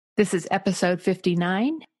This is episode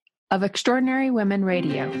 59 of Extraordinary Women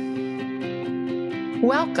Radio.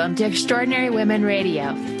 Welcome to Extraordinary Women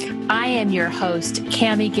Radio. I am your host,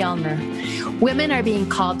 Cami Gellner. Women are being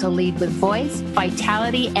called to lead with voice,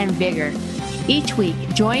 vitality, and vigor. Each week,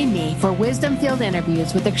 join me for wisdom-filled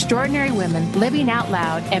interviews with extraordinary women living out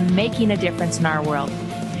loud and making a difference in our world.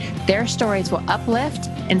 Their stories will uplift,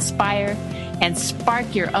 inspire, and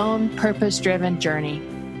spark your own purpose-driven journey.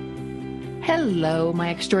 Hello, my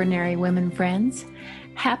extraordinary women friends.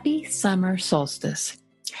 Happy summer solstice.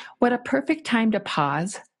 What a perfect time to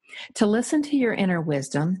pause, to listen to your inner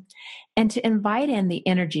wisdom, and to invite in the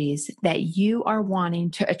energies that you are wanting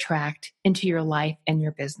to attract into your life and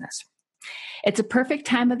your business. It's a perfect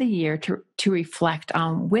time of the year to reflect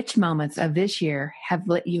on which moments of this year have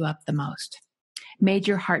lit you up the most, made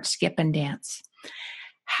your heart skip and dance.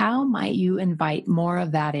 How might you invite more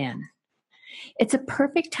of that in? It's a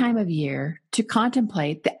perfect time of year to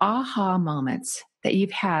contemplate the aha moments that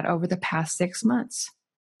you've had over the past 6 months,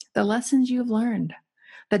 the lessons you've learned,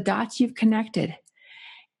 the dots you've connected,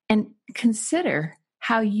 and consider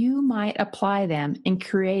how you might apply them in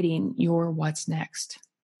creating your what's next.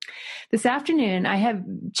 This afternoon, I have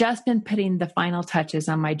just been putting the final touches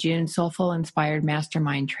on my June Soulful Inspired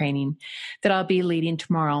Mastermind training that I'll be leading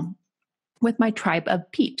tomorrow with my tribe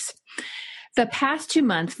of peeps. The past 2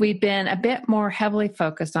 months, we've been a bit more heavily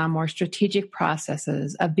focused on more strategic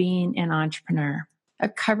processes of being an entrepreneur,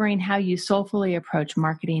 of covering how you soulfully approach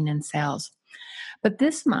marketing and sales. But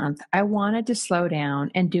this month, I wanted to slow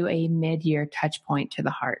down and do a mid-year touch point to the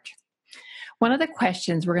heart. One of the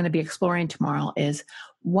questions we're going to be exploring tomorrow is,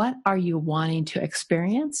 what are you wanting to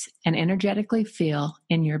experience and energetically feel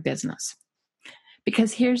in your business?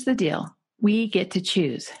 Because here's the deal. We get to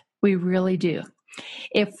choose. We really do.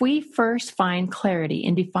 If we first find clarity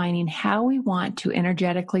in defining how we want to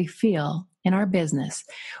energetically feel in our business,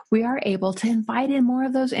 we are able to invite in more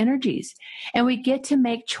of those energies, and we get to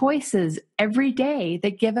make choices every day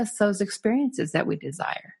that give us those experiences that we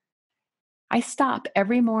desire. I stop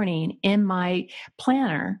every morning in my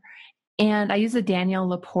planner, and I use a Danielle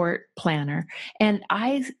Laporte planner, and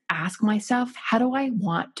I ask myself, how do I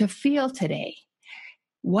want to feel today?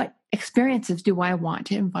 What experiences do I want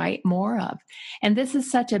to invite more of? And this is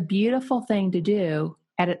such a beautiful thing to do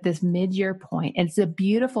at this mid-year point. It's a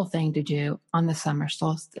beautiful thing to do on the summer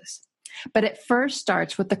solstice. But it first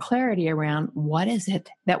starts with the clarity around what is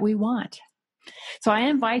it that we want. So I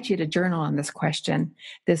invite you to journal on this question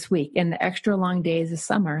this week in the extra long days of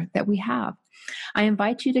summer that we have. I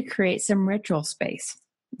invite you to create some ritual space.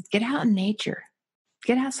 Get out in nature.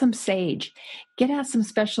 Get out some sage. Get out some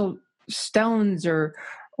special stones or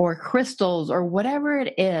crystals or whatever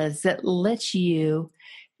it is that lets you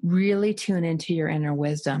really tune into your inner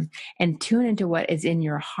wisdom and tune into what is in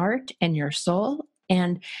your heart and your soul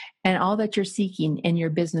and all that you're seeking in your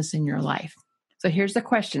business and your life. So here's the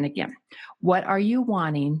question again. What are you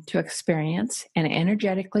wanting to experience and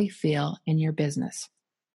energetically feel in your business?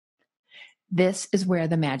 This is where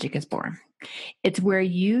the magic is born. It's where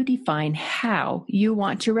you define how you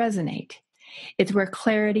want to resonate. It's where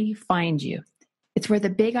clarity finds you. It's where the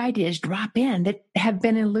big ideas drop in that have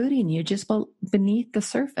been eluding you just beneath the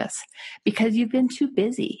surface because you've been too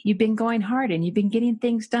busy. You've been going hard and you've been getting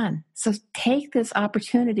things done. So take this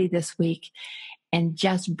opportunity this week and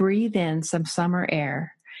just breathe in some summer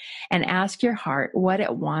air and ask your heart what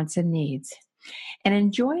it wants and needs. And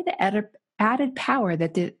enjoy the added power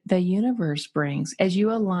that the universe brings as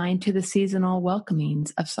you align to the seasonal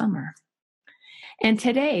welcomings of summer. And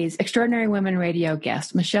today's Extraordinary Women Radio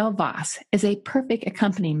guest, Michelle Voss, is a perfect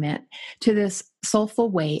accompaniment to this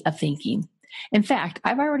soulful way of thinking. In fact,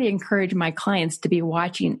 I've already encouraged my clients to be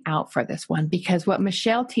watching out for this one because what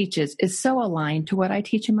Michelle teaches is so aligned to what I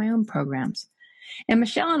teach in my own programs. And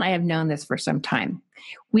Michelle and I have known this for some time.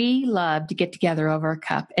 We love to get together over a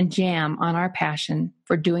cup and jam on our passion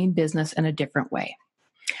for doing business in a different way,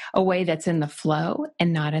 a way that's in the flow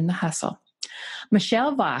and not in the hustle.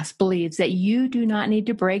 Michelle Voss believes that you do not need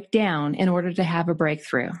to break down in order to have a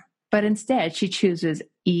breakthrough, but instead she chooses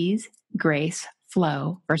ease, grace,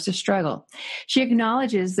 flow versus struggle. She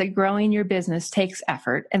acknowledges that growing your business takes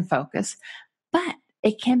effort and focus, but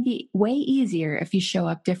it can be way easier if you show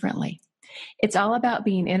up differently. It's all about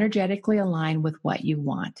being energetically aligned with what you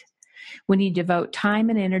want. When you devote time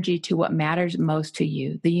and energy to what matters most to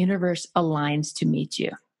you, the universe aligns to meet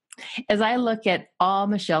you. As I look at all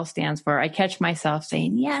Michelle stands for, I catch myself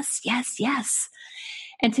saying, yes, yes, yes.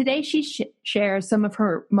 And today she shares some of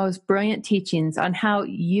her most brilliant teachings on how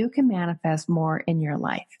you can manifest more in your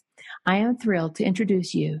life. I am thrilled to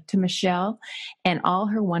introduce you to Michelle and all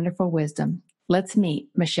her wonderful wisdom. Let's meet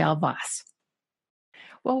Michelle Voss.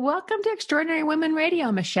 Well, welcome to Extraordinary Women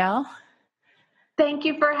Radio, Michelle. Thank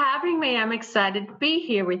you for having me. I'm excited to be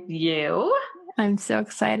here with you. I'm so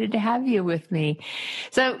excited to have you with me.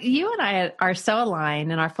 So you and I are so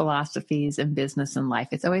aligned in our philosophies in business and life.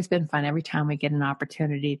 It's always been fun every time we get an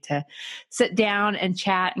opportunity to sit down and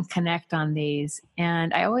chat and connect on these.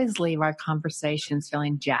 And I always leave our conversations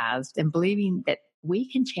feeling jazzed and believing that we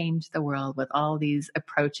can change the world with all these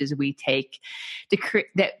approaches we take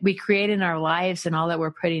that we create in our lives and all that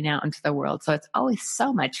we're putting out into the world. So it's always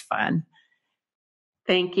so much fun.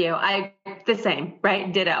 Thank you. The same,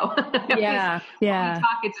 right? Ditto. Yeah. When we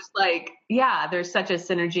talk, it's just like, there's such a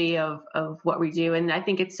synergy of what we do. And I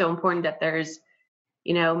think it's so important that there's,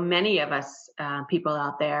 many of us people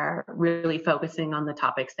out there really focusing on the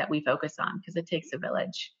topics that we focus on, because it takes a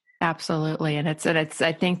village. Absolutely. And it's,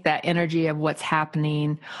 I think that energy of what's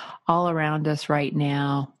happening all around us right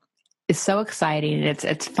now is so exciting.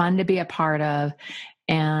 It's fun to be a part of.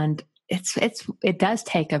 And it does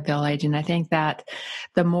take a village. And I think that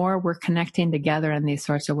the more we're connecting together in these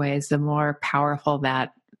sorts of ways, the more powerful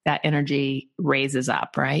that energy raises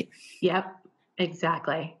up, right? Yep.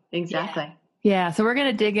 Exactly. Yeah. So we're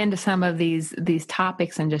going to dig into some of these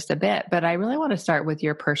topics in just a bit, but I really want to start with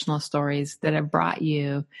your personal stories that have brought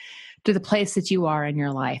you to the place that you are in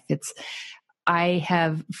your life. I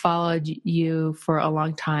have followed you for a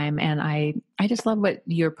long time, and I just love what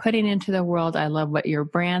you're putting into the world. I love what your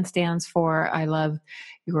brand stands for. I love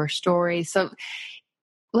your story. So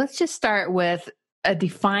let's just start with a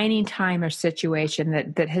defining time or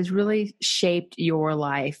situation that has really shaped your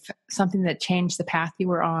life, something that changed the path you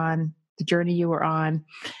were on, the journey you were on.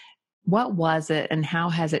 What was it, and how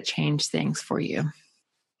has it changed things for you?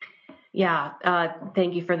 Yeah.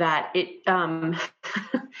 Thank you for that.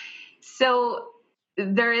 So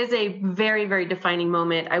there is a very, very defining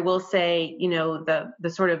moment. I will say, the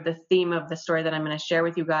sort of the theme of the story that I'm going to share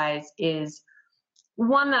with you guys is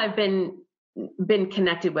one that I've been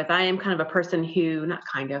connected with. I am kind of a person who, not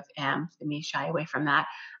kind of am, let me shy away from that.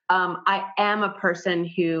 I am a person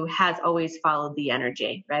who has always followed the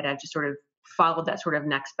energy, right? I've just sort of followed that sort of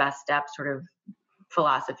next best step sort of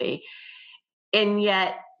philosophy. And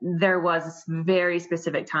yet there was this very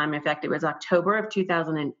specific time. In fact, it was October of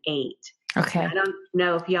 2008. Okay. I don't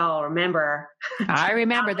know if y'all remember. I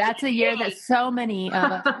remember. That's a year that so many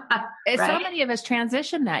of us, right? So many of us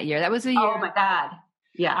transitioned that year. That was a year. Oh my God.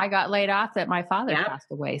 Yeah. I got laid off, that my father passed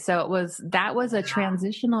away. So that was a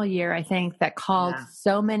transitional year, I think, that called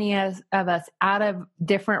so many of us out of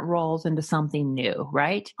different roles into something new,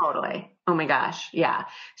 right? Totally. Oh my gosh. Yeah.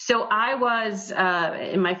 So I was,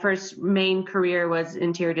 in my first main career was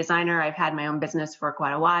interior designer. I've had my own business for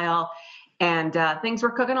quite a while, and things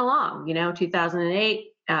were cooking along. 2008,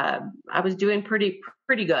 I was doing pretty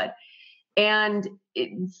good. And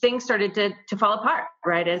things started to fall apart,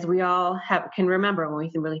 right? As we all can remember when we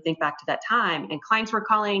can really think back to that time. And clients were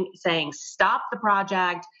calling saying, stop the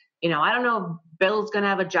project. I don't know if Bill's going to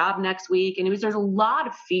have a job next week. And there's a lot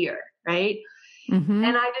of fear, right? Mm-hmm.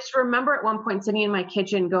 And I just remember at one point sitting in my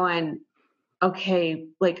kitchen going, okay,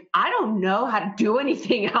 like, I don't know how to do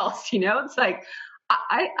anything else. It's like,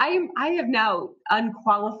 I have now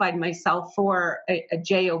unqualified myself for a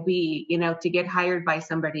job, to get hired by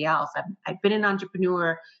somebody else. I've been an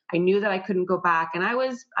entrepreneur. I knew that I couldn't go back, and I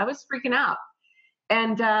was freaking out.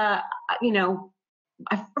 And, I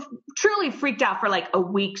truly freaked out for like a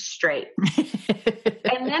week straight.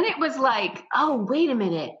 And then it was like, oh, wait a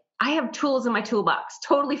minute. I have tools in my toolbox.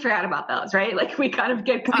 Totally forgot about those, right? Like we kind of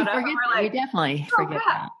get caught up. We're like, we definitely forget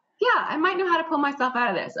that. Yeah, I might know how to pull myself out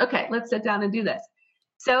of this. Okay, let's sit down and do this.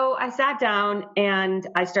 So I sat down and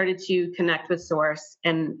I started to connect with Source.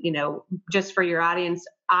 And, just for your audience,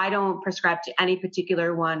 I don't prescribe to any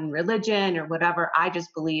particular one religion or whatever. I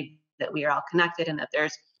just believe that we are all connected and that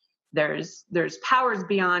there's powers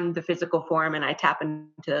beyond the physical form, and I tap into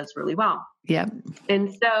those really well. Yeah.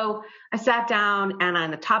 And so I sat down, and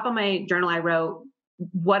on the top of my journal, I wrote,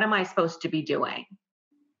 what am I supposed to be doing?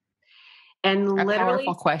 And a literally,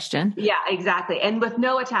 powerful question. Yeah, exactly. And with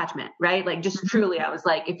no attachment, right? Like just truly, I was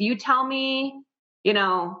like, if you tell me,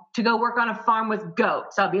 to go work on a farm with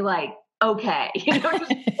goats, I'll be like, okay, just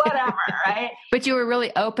whatever, right? But you were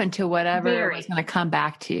really open to whatever was going to come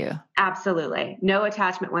back to you. Absolutely. No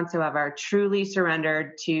attachment whatsoever. Truly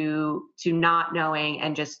surrendered to not knowing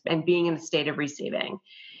and being in a state of receiving.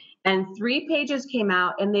 And 3 pages came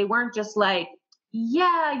out, and they weren't just like,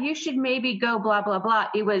 yeah, you should maybe go blah, blah, blah.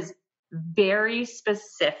 It was very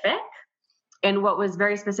specific. And what was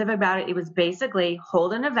very specific about it, it was basically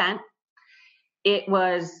hold an event. It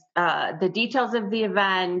was the details of the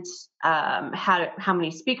event, how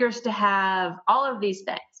many speakers to have, all of these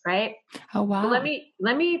things. right? Oh, wow. Well,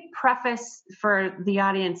 let me preface for the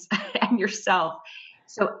audience and yourself.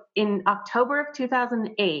 So in October of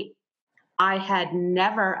 2008, I had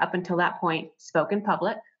never, up until that point, spoken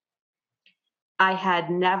public. I had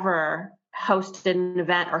never hosted an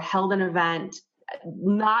event or held an event,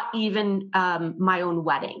 not even my own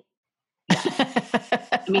wedding.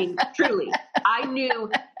 I mean, truly, I knew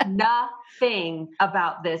nothing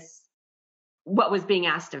about this, what was being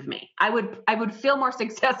asked of me. I would feel more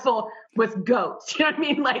successful with goats. You know what I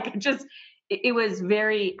mean? Like, just, it was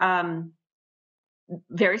very,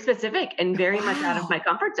 very specific and very much out of my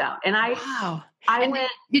comfort zone. And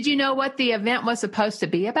did you know what the event was supposed to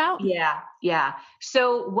be about? Yeah.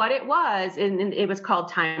 So what it was, and it was called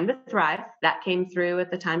Time to Thrive. That came through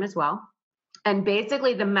at the time as well. And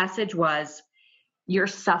basically the message was, you're a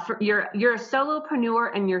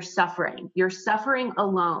solopreneur and you're suffering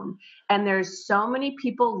alone. And there's so many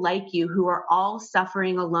people like you who are all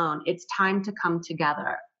suffering alone. It's time to come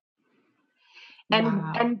together.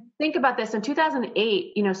 And think about this. In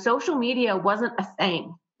 2008, social media wasn't a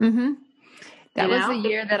thing. Mm-hmm. That was the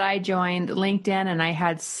year that I joined LinkedIn, and I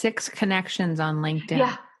had 6 connections on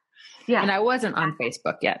LinkedIn. Yeah. And I wasn't on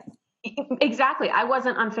Facebook yet. Exactly. I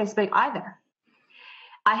wasn't on Facebook either.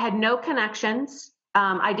 I had no connections.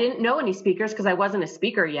 I didn't know any speakers because I wasn't a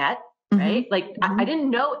speaker yet. Right? Like, I didn't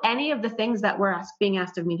know any of the things that were being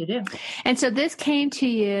asked of me to do. And so this came to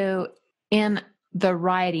you in the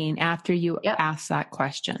writing after you asked that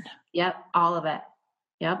question. Yep. All of it.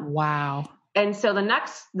 Yep. Wow. And so the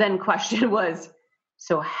next question was,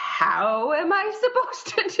 so how am I supposed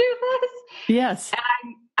to do this? Yes.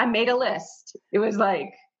 And I made a list. It was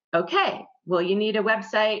like, okay, well, you need a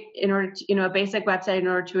website in order to, a basic website in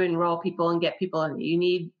order to enroll people and get people, and you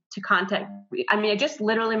need to contact. I mean, I just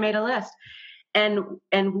literally made a list, and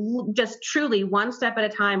just truly one step at a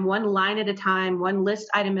time, one line at a time, one list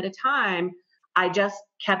item at a time. I just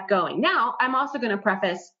kept going. Now, I'm also going to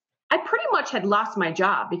preface, I pretty much had lost my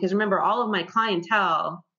job because remember, all of my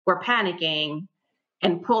clientele were panicking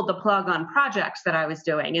and pulled the plug on projects that I was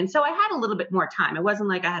doing. And so I had a little bit more time. It wasn't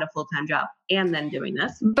like I had a full-time job and then doing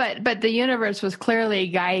this. But the universe was clearly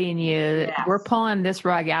guiding you. Yes. We're pulling this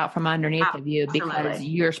rug out from underneath of you because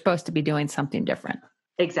you're supposed to be doing something different.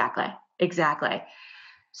 Exactly.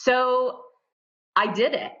 So I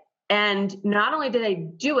did it. And not only did I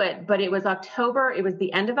do it, but it was October. It was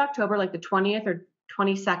the end of October, like the 20th or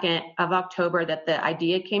 22nd of October, that the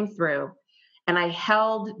idea came through. And I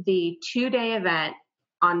held the 2-day event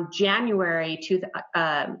on January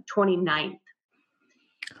 29th.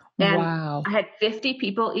 And I had 50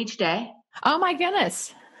 people each day. Oh my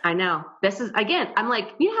goodness. I know. This is, again, I'm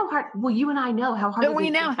like, you know how hard, well, you and I know how hard it is. We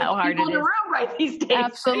know how hard it is. People in a room right these days.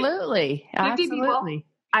 Absolutely. Right? 50 Absolutely. People.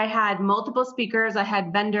 I had multiple speakers. I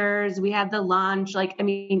had vendors. We had the lunch,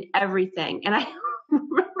 everything. And I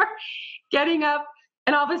remember getting up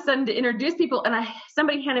and all of a sudden to introduce people, and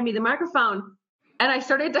somebody handed me the microphone, and I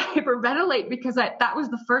started to hyperventilate because that was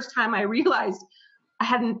the first time I realized I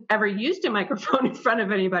hadn't ever used a microphone in front of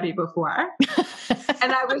anybody before.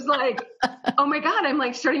 And I was like, oh my God, I'm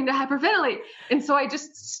like starting to hyperventilate. And so I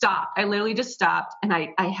just stopped. I literally just stopped, and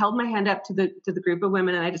I held my hand up to the group of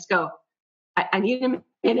women, and I just go, I need a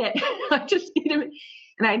minute. I just need a minute.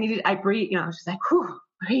 And I breathe, I was just like, whew,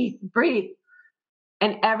 breathe.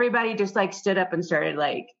 And everybody just like stood up and started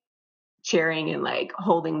like cheering and like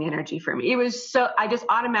holding the energy for me. It was so, I just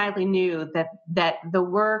automatically knew that the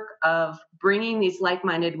work of bringing these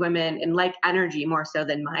like-minded women and like energy more so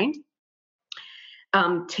than mind,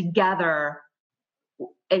 together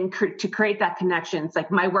and to create that connection. It's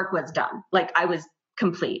like my work was done. Like I was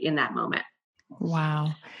complete in that moment.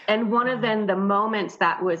 Wow. And one of the moments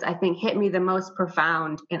that was, I think, hit me the most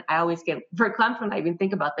profound, and I always get verklempt when I even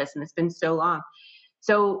think about this, and it's been so long.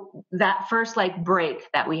 So that first like break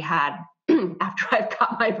that we had after I've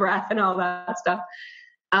caught my breath and all that stuff,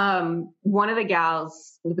 one of the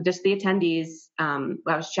gals, just the attendees, I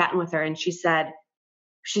was chatting with her, and she said,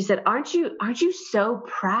 aren't you so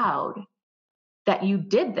proud that you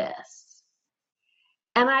did this?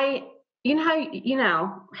 And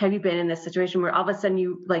have you been in this situation where all of a sudden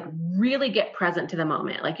you like really get present to the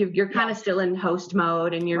moment? Like you're kind of still in host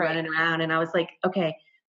mode and you're running around. And I was like, okay,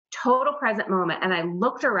 total present moment. And I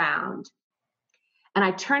looked around and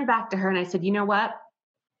I turned back to her and I said, you know what?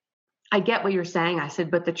 I get what you're saying. I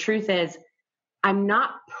said, but the truth is I'm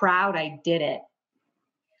not proud I did it.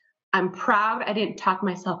 I'm proud I didn't talk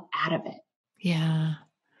myself out of it. Yeah.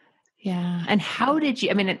 Yeah. And how did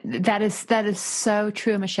you, that is so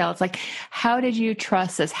true, Michelle. It's like, how did you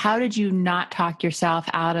trust this? How did you not talk yourself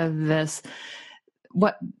out of this?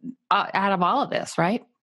 Out of all of this, right?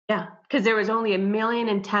 Because there was only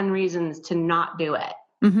 1,000,010 reasons to not do it.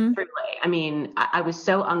 Mm-hmm. Truly. I mean, I was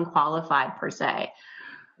so unqualified per se.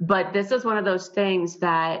 But this is one of those things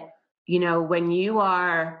that, when you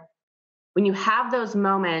have those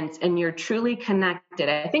moments and you're truly connected,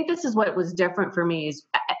 I think this is what was different for me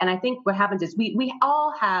and I think what happens is we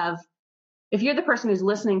all have, if you're the person who's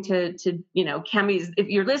listening to Cammy's, if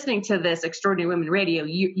you're listening to this Extraordinary Women Radio,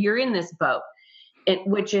 you're in this boat,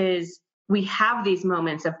 which is, we have these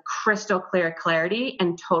moments of crystal clear clarity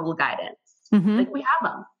and total guidance. Mm-hmm. Like, we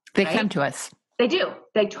have them. They right? come to us. They do.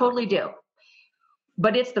 They totally do.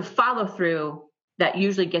 But it's the follow through that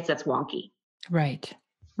usually gets us wonky. Right.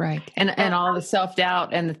 And all the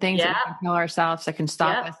self-doubt and the things that we can tell ourselves that can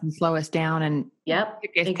stop us and slow us down and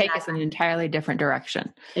take us in an entirely different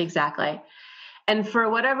direction. Exactly. And for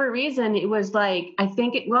whatever reason, it was like,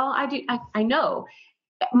 I know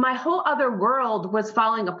my whole other world was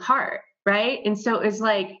falling apart. Right. And so it's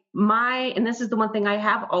like and this is the one thing I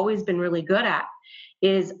have always been really good at,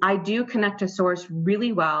 is I do connect to source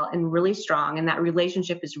really well and really strong. And that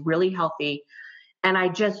relationship is really healthy. And I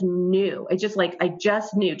just knew,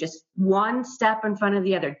 just one step in front of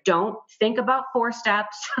the other. Don't think about 4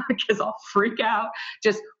 steps because I'll freak out.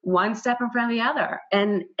 Just one step in front of the other.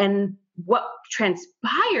 And what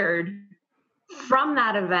transpired from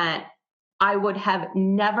that event, I would have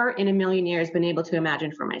never in a million years been able to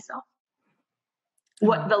imagine for myself.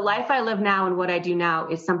 What the life I live now and what I do now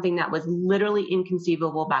is something that was literally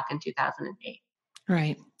inconceivable back in 2008.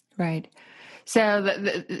 Right. So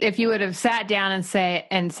if you would have sat down and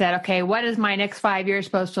said, okay, what is my next 5 years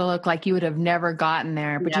supposed to look like? You would have never gotten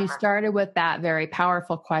there, but you started with that very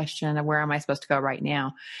powerful question of, where am I supposed to go right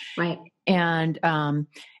now? Right. And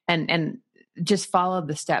just follow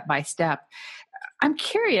the step by step. I'm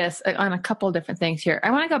curious on a couple of different things here.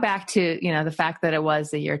 I want to go back to, the fact that it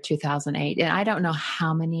was the year 2008. And I don't know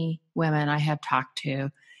how many women I have talked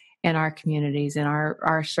to in our communities, in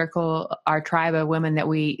our circle, our tribe of women that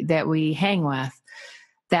we hang with,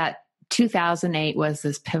 that 2008 was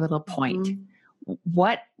this pivotal point. Mm-hmm.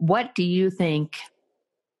 What do you think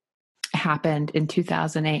happened in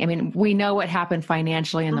 2008? I mean, we know what happened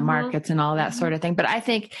financially in the markets and all that sort of thing, but I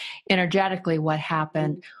think energetically what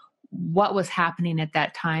happened, what was happening at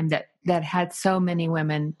that time that had so many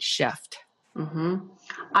women shift? Mm-hmm.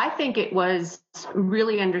 I think it was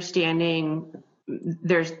really understanding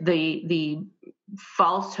there's the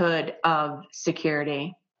falsehood of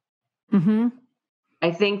security. Mm-hmm.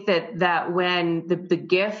 I think that when the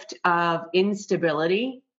gift of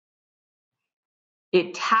instability,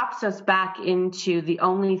 it taps us back into the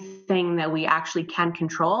only thing that we actually can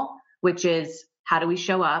control, which is, how do we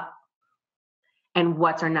show up and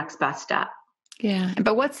what's our next best step? Yeah.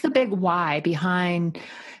 But what's the big why behind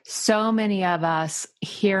so many of us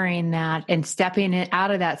hearing that and stepping out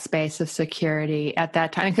of that space of security at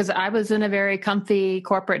that time? Because I was in a very comfy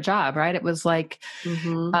corporate job, right? It was like,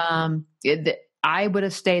 I would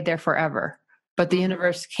have stayed there forever, but the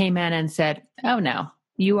universe came in and said, oh no,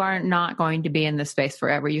 you are not going to be in this space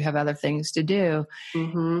forever. You have other things to do.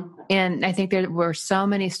 Mm-hmm. And I think there were so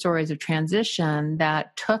many stories of transition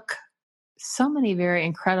that took so many very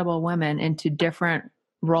incredible women into different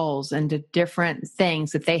roles, into different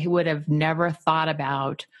things that they would have never thought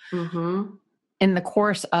about in the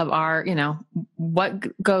course of our,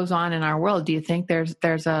 what goes on in our world. Do you think there's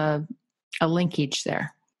a linkage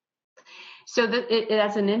there? So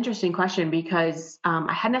that's an interesting question, because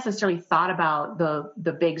I hadn't necessarily thought about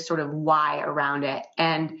the big sort of why around it.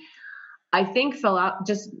 And I think, Phil,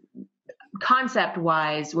 just concept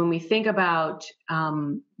wise, when we think about,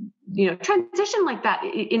 transition like that,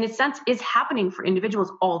 in a sense, is happening for individuals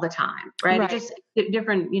all the time, right? Just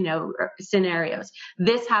different, scenarios.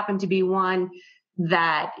 This happened to be one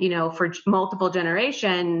that, for multiple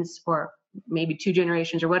generations, or maybe 2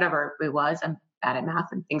 generations or whatever it was. I'm bad at math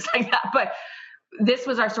and things like that, but this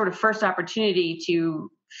was our sort of first opportunity to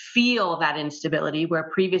feel that instability where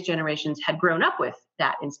previous generations had grown up with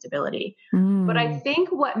that instability. But I think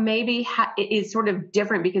what maybe is sort of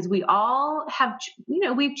different, because we all have,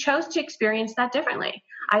 we've chose to experience that differently.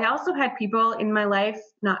 I also had people in my life,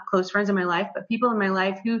 not close friends in my life, but people in my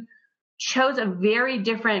life who chose a very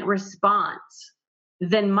different response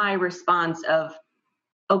than my response of,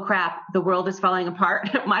 oh crap, the world is falling apart.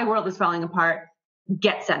 My world is falling apart.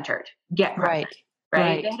 Get centered, get right.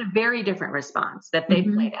 They had a very different response that they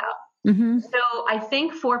played out. Mm-hmm. So I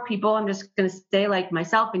think for people, I'm just going to say, like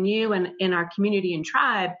myself and you and in our community and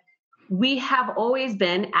tribe, we have always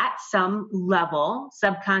been at some level,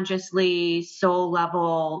 subconsciously, soul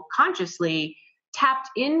level, consciously tapped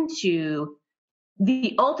into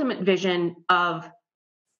the ultimate vision of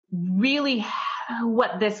really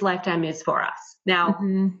what this lifetime is for us. Now,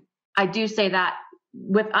 I do say that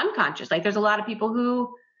with unconscious, like there's a lot of people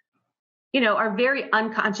who, are very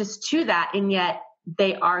unconscious to that. And yet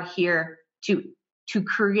they are here to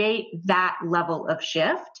create that level of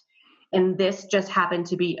shift. And this just happened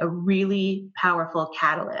to be a really powerful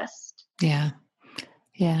catalyst. Yeah.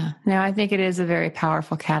 Yeah. No, I think it is a very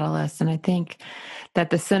powerful catalyst. And I think that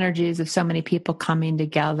the synergies of so many people coming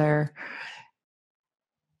together,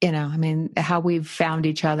 how we've found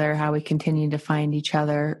each other, how we continue to find each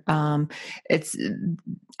other.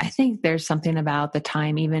 I think there's something about the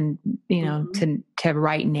time, even, to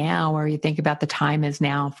right now, where you think about the time is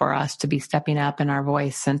now for us to be stepping up in our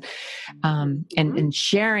voice and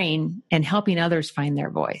sharing and helping others find their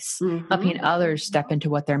voice, helping others step into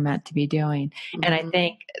what they're meant to be doing. And I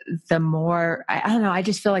think the more, I don't know, I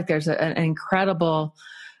just feel like there's an incredible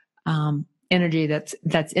energy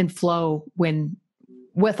that's in flow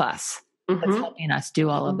with us, that's helping us do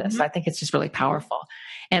all of this. So I think it's just really powerful.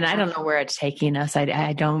 And I don't know where it's taking us.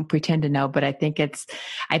 I don't pretend to know, but I think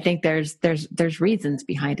there's reasons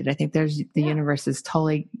behind it. I think the universe is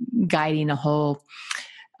totally guiding a whole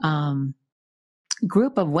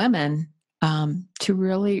group of women to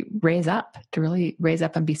really raise up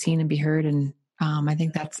and be seen and be heard. And I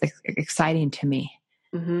think that's exciting to me.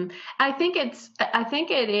 I think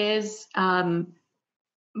it is.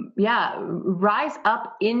 Rise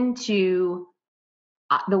up into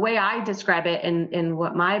the way I describe it, and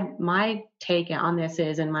what my take on this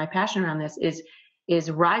is, and my passion around this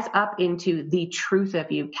is rise up into the truth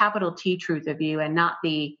of you, capital T truth of you, and not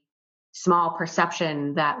the small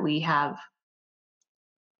perception that we have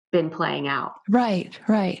been playing out. Right.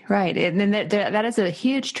 And then that is a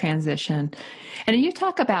huge transition. And you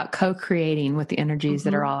talk about co-creating with the energies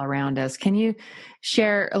that are all around us. Can you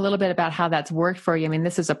share a little bit about how that's worked for you? I mean,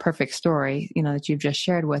 this is a perfect story, that you've just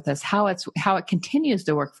shared with us, how it continues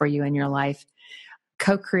to work for you in your life,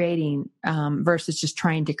 co-creating versus just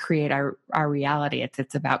trying to create our reality.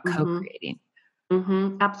 It's about co-creating.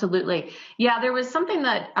 Absolutely. Yeah, there was something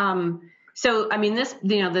that, so, I mean,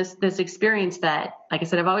 this experience that, like I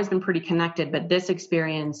said, I've always been pretty connected, but this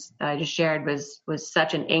experience that I just shared was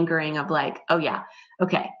such an anchoring of like, oh yeah,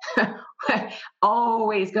 okay.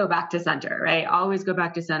 Always go back to center, right? Always go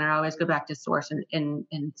back to center, always go back to source and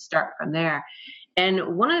start from there.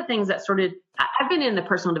 And one of the things that I've been in the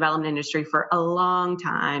personal development industry for a long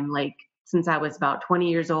time, like since I was about 20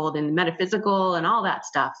 years old, in metaphysical and all that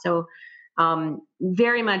stuff. So,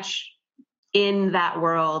 very much in that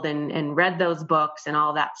world and read those books and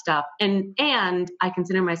all that stuff. And I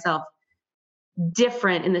consider myself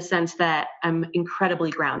different in the sense that I'm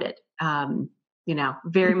incredibly grounded,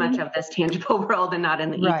 very much of this tangible world and not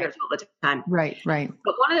in the ethers all the time. Right.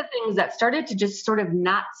 But one of the things that started to just sort of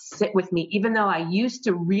not sit with me, even though I used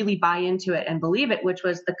to really buy into it and believe it, which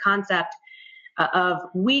was the concept of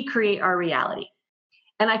we create our reality.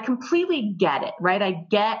 And I completely get it, right? I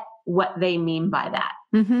get what they mean by that.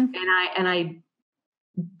 And I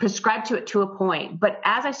prescribed to it to a point, but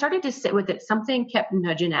as I started to sit with it, something kept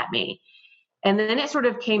nudging at me. And then it sort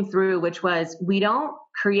of came through, which was, we don't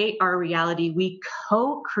create our reality, we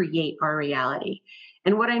co-create our reality.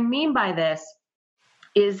 And what I mean by this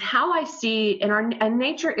is how I see, and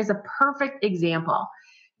nature is a perfect example.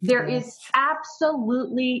 There is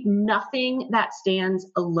absolutely nothing that stands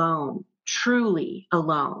alone, truly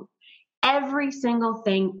alone. Every single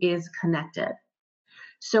thing is connected.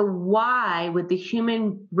 So why would the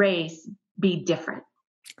human race be different?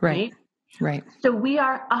 Right. So we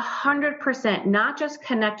are 100% not just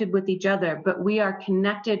connected with each other, but we are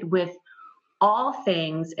connected with all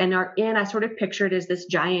things and I sort of picture it as this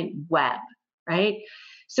giant web, right?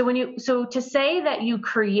 So to say that you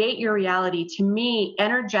create your reality, to me,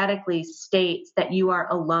 energetically states that you are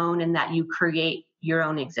alone and that you create your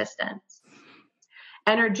own existence.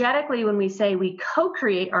 Energetically, when we say we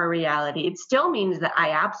co-create our reality, it still means that I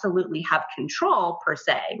absolutely have control per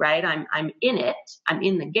se, right? I'm in it. I'm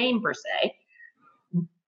in the game per se.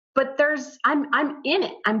 But I'm in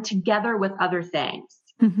it. I'm together with other things.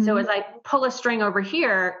 So as I pull a string over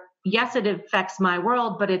here, yes, it affects my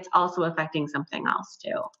world, but it's also affecting something else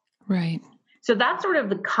too. Right. So that's sort of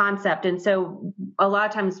the concept. And so a lot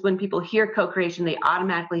of times when people hear co-creation, they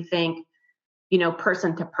automatically think,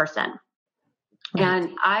 person to person. Right.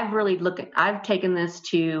 And I've taken this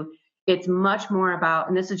to, it's much more about,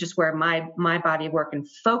 and this is just where my body of work and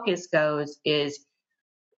focus goes, is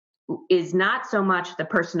not so much the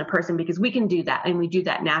person to person, because we can do that. And we do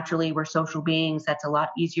that naturally. We're social beings. That's a lot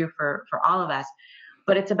easier for all of us.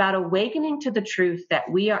 But it's about awakening to the truth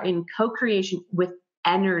that we are in co-creation with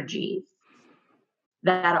energies.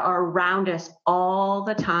 that are around us all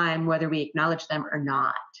the time, whether we acknowledge them or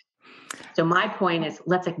not. So my point is,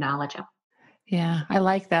 let's acknowledge them. Yeah, I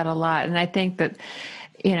like that a lot. And I think that,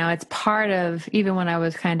 it's part of, even when I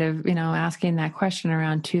was kind of, asking that question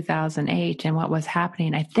around 2008 and what was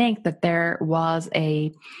happening, I think that there was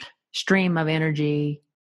a stream of energy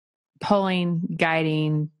pulling,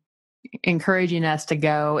 guiding, encouraging us to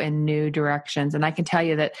go in new directions. And I can tell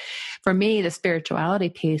you that for me, the spirituality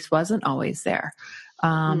piece wasn't always there.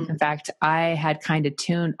 In fact, I had kind of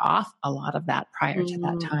tuned off a lot of that prior to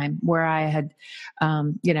that time, where I had,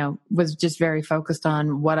 was just very focused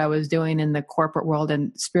on what I was doing in the corporate world,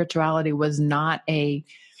 and spirituality was not a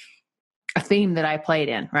theme that I played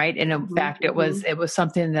in. Right. And in fact, it was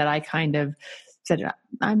something that I kind of said,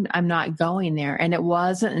 I'm not going there. And it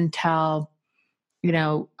wasn't until,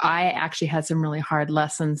 I actually had some really hard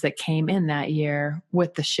lessons that came in that year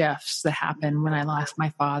with the shifts that happened when I lost my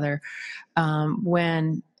father.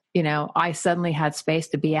 When, I suddenly had space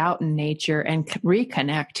to be out in nature and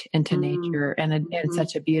reconnect into nature in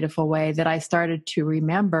such a beautiful way that I started to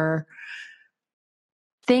remember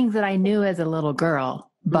things that I knew as a little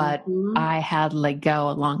girl, but I had let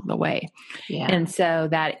go along the way. Yeah. And so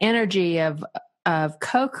that energy of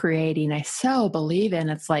co-creating, I so believe in.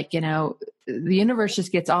 It's like, the universe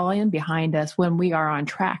just gets all in behind us when we are on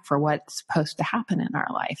track for what's supposed to happen in our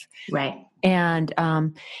life. Right. And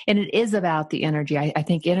it is about the energy. I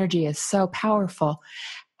think energy is so powerful.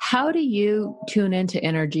 How do you tune into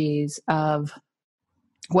energies of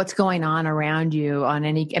what's going on around you on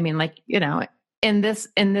any, in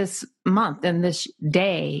this month, in this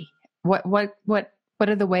day, what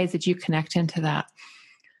are the ways that you connect into that?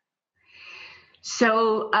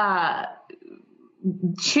 So,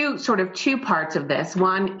 two parts of this.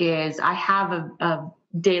 One is I have a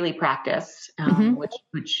daily practice,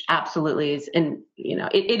 which absolutely is, and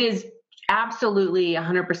it is absolutely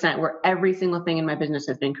 100% where every single thing in my business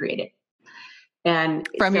has been created. And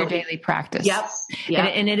from your daily practice. Yep.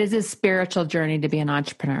 And it is a spiritual journey to be an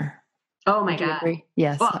entrepreneur. Oh my God.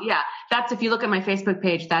 Yes. Well, yeah. That's, if you look at my Facebook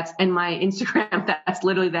page, and my Instagram, that's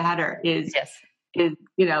literally the header is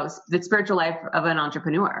the spiritual life of an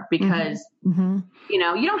entrepreneur, because, you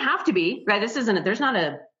don't have to be, right. There's not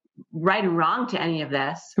a right and wrong to any of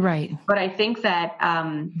this. Right. But I think that,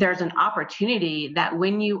 there's an opportunity that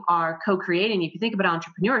when you are co-creating, if you think about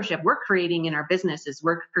entrepreneurship, we're creating in our businesses,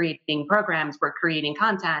 we're creating programs, we're creating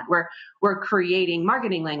content, we're creating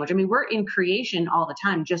marketing language. I mean, we're in creation all the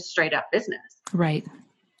time, just straight up business. Right.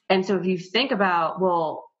 And so if you think about,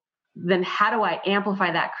 well, then how do I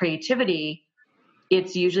amplify that creativity?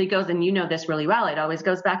 It usually goes, and this really well, it always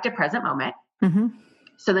goes back to present moment.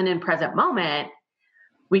 So then in present moment,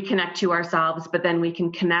 we connect to ourselves, but then we can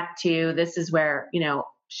connect to, this is where,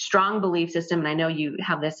 strong belief system, and I know you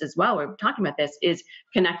have this as well, we're talking about this, is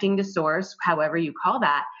connecting to source, however you call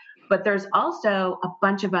that. But there's also a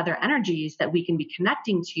bunch of other energies that we can be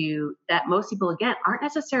connecting to that most people, again, aren't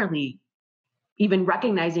necessarily even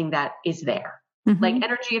recognizing that is there. Like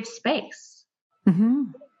energy of space.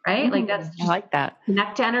 Right? Like that's just, I like that.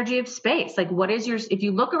 Connect to energy of space. Like what is if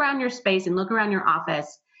you look around your space and look around your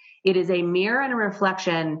office, it is a mirror and a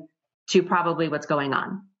reflection to probably what's going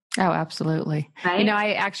on. Oh, absolutely. Right?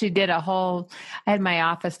 I actually did I had my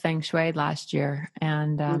office feng shui last year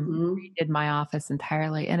and redid my office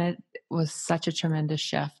entirely. And it was such a tremendous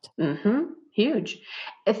shift. Huge.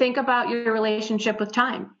 Think about your relationship with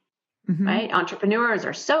time. Right? Entrepreneurs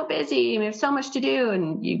are so busy. We have so much to do,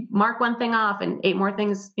 and you mark one thing off and 8 more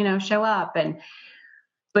things, show up.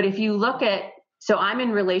 But if you look at, so I'm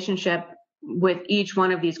in relationship with each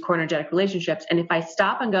one of these core energetic relationships. And if I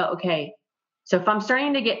stop and go, okay, so if I'm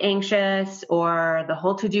starting to get anxious or the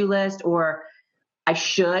whole to-do list, or I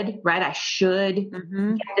should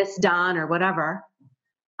get this done or whatever,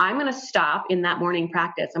 I'm going to stop in that morning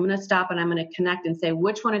practice. I'm going to stop and I'm going to connect and say,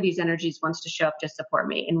 which one of these energies wants to show up to support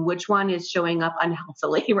me? And which one is showing up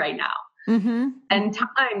unhealthily right now? And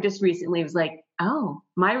time just recently was like, oh,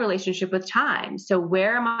 my relationship with time. So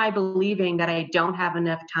where am I believing that I don't have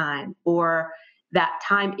enough time, or that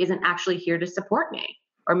time isn't actually here to support me?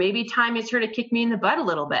 Or maybe time is here to kick me in the butt a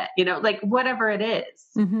little bit, like whatever it is.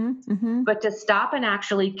 But to stop and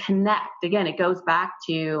actually connect, again, it goes back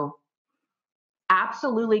to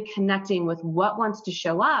absolutely connecting with what wants to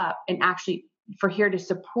show up, and actually for here to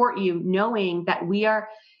support you, knowing that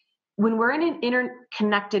when we're in an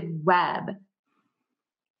interconnected web,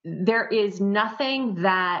 there is nothing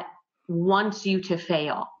that wants you to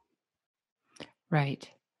fail. Right.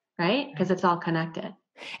 Right? Because it's all connected.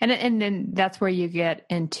 And then that's where you get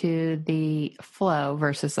into the flow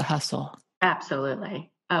versus the hustle.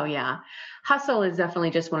 Absolutely. Oh yeah. Hustle is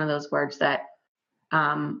definitely just one of those words that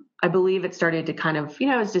I believe it started to kind of,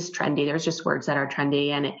 it's just trendy. There's just words that are trendy,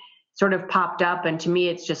 and it sort of popped up. And to me,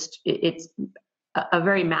 it's a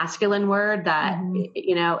very masculine word that,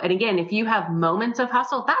 and again, if you have moments of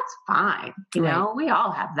hustle, that's fine. We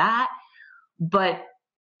all have that, but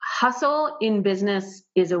hustle in business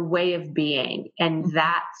is a way of being. And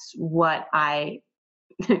that's what I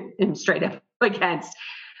am straight up against.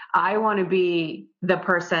 I want to be the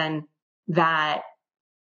person that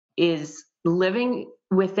is living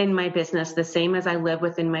within my business the same as I live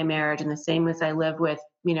within my marriage and the same as I live with,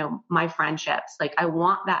 my friendships. Like, I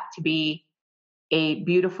want that to be a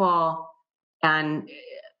beautiful and,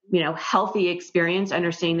 healthy experience,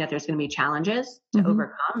 understanding that there's going to be challenges to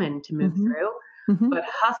overcome and to move through. But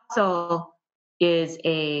hustle is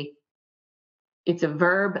it's a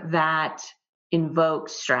verb that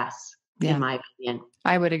invokes stress, in my opinion.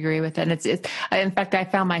 I would agree with that. And it's in fact, I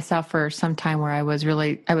found myself for some time where I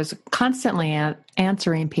was constantly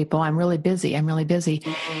answering people. I'm really busy.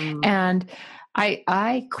 And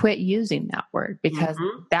I quit using that word because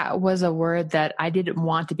that was a word that I didn't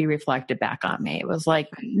want to be reflected back on me. It was like,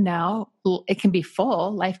 no, it can be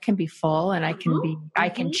full. Life can be full, and I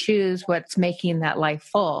can choose what's making that life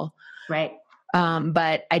full. Right.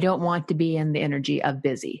 But I don't want to be in the energy of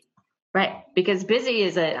busy. Right. Because busy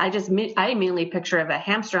is I immediately picture of a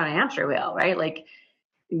hamster on a hamster wheel, right? Like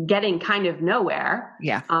getting kind of nowhere.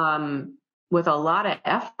 Yeah. With a lot of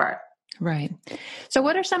effort. Right. So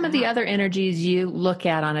what are some of the other energies you look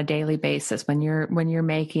at on a daily basis when you're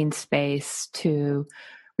making space to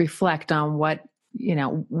reflect on what,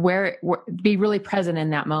 where be really present in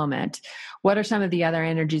that moment? What are some of the other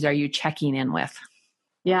energies are you checking in with?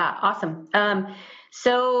 Yeah. Awesome.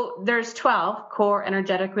 So there's 12 core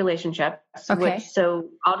energetic relationships, so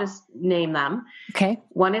I'll just name them. Okay.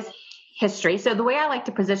 One is history. So the way I like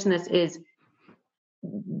to position this is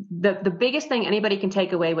the biggest thing anybody can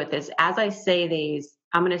take away with this, as I say these,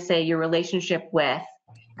 I'm going to say your relationship with,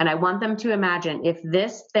 and I want them to imagine if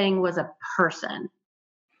this thing was a person,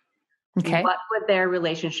 what would their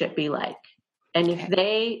relationship be like? And if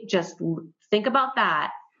they just think about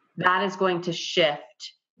that, that is going to shift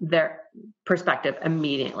their perspective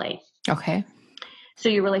immediately. Okay. So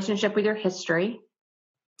your relationship with your history.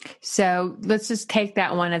 So let's just take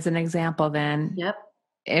that one as an example then. Yep.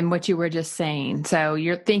 In what you were just saying. So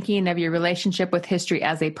you're thinking of your relationship with history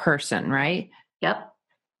as a person, right? Yep.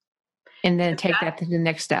 And then take that to the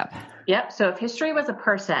next step. Yep. So if history was a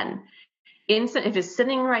person, if it's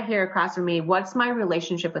sitting right here across from me, what's my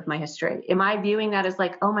relationship with my history? Am I viewing that as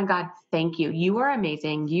like, oh my God, thank you. You are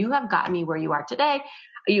amazing. You have gotten me where you are today.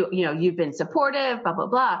 You've been supportive, blah, blah,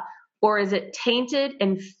 blah. Or is it tainted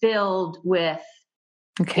and filled with,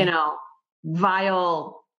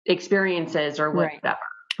 vile experiences or whatever?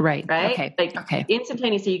 Right. Okay.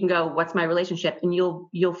 Instantaneously you can go, what's my relationship? And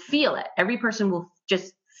you'll feel it. Every person will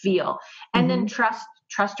just feel, and then trust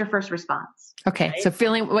your first response. Okay. Right? So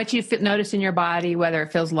feeling what you notice in your body, whether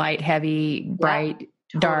it feels light, heavy, bright,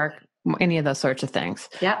 dark, any of those sorts of things.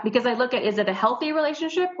 Yeah. Because I look at, is it a healthy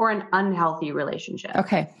relationship or an unhealthy relationship?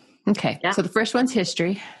 Okay. Yeah. So the first one's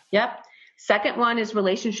history. Yep. Second one is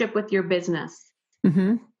relationship with your business.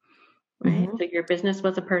 Right. So your business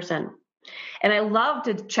was a person. And I love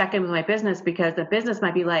to check in with my business because the business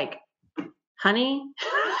might be like, honey,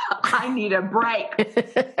 I need a break.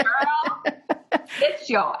 Girl, get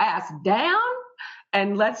your ass down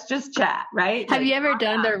and let's just chat, right? Have you ever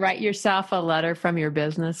done the write yourself a letter from your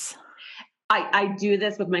business? I do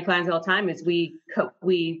this with my clients all the time is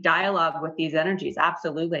we dialogue with these energies.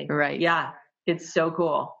 Absolutely. Right. Yeah. It's so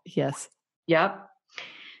cool. Yes. Yep.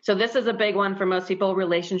 So this is a big one for most people,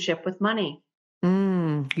 relationship with money.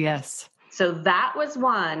 Yes. So that was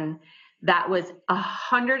one that was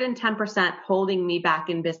 110% holding me back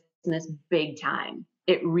in business big time.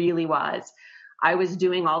 It really was. I was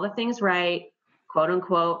doing all the things right, quote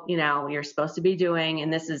unquote, you're supposed to be doing.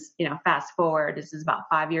 And this is, fast forward, this is about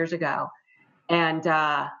 5 years ago. And,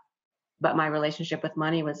 but my relationship with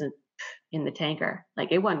money wasn't in the tanker.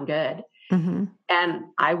 Like it wasn't good. And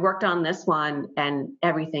I worked on this one and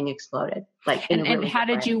everything exploded. And how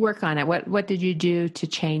did you work on it? What did you do to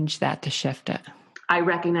change that, to shift it? I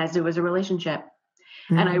recognized it was a relationship.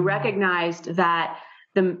 And I recognized that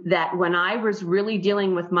that when I was really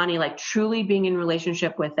dealing with money, like truly being in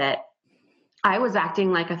relationship with it, I was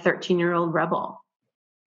acting like a 13-year-old rebel.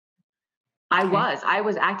 I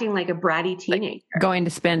was acting like a bratty teenager. Like going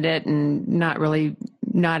to spend it and not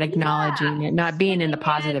acknowledging it, not being in the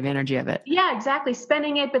positive energy of it. Yeah, exactly.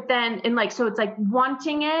 Spending it, but then, so it's like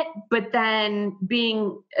wanting it, but then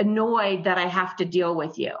being annoyed that I have to deal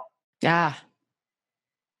with you. Yeah.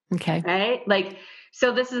 Okay. Right? Like,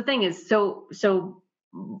 So this is the thing is, so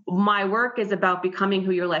my work is about becoming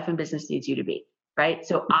who your life and business needs you to be, right?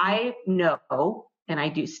 So I know, and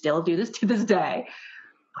I still do this to this day,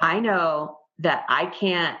 I know that I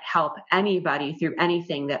can't help anybody through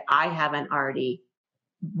anything that I haven't already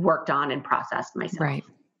worked on and processed myself. Right.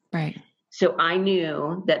 Right. So I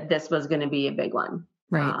knew that this was going to be a big one.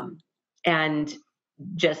 Right. And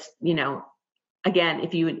just, again,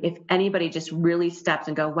 if anybody just really steps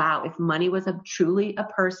and go, wow, if money was truly a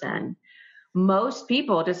person, most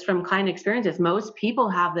people, just from client experiences, most people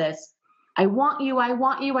have this, I want you,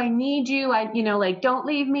 I need you, don't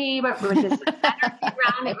leave me, but with this energy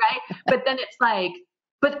around it, right? But then it's like,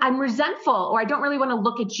 but I'm resentful, or I don't really want to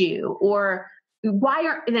look at you, or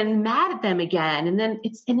and then mad at them again. And then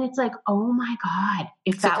it's like, oh my God,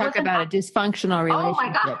 if so that was about a dysfunctional relationship. Oh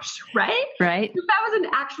my gosh, right? Right. If that was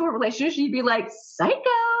an actual relationship, you'd be like, psycho,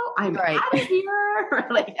 I'm out of here.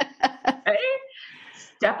 Like, right?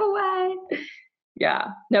 Step away. Yeah.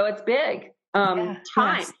 No, it's big. Time.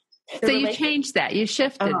 Yes. So you changed that. You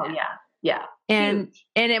shifted. Oh, yeah. Yeah. And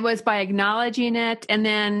it was by acknowledging it and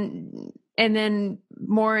then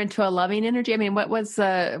more into a loving energy. I mean, what was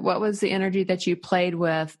the energy that you played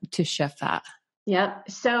with to shift that? Yep.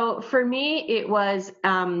 So for me, it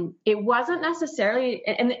wasn't necessarily,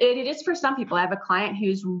 and it is for some people. I have a client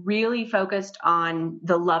who's really focused on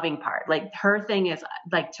the loving part. Like her thing is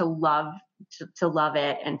like to love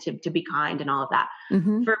it and to be kind and all of that.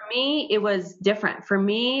 Mm-hmm. For me, it was different. For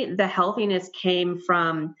me, the healthiness came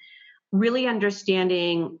from really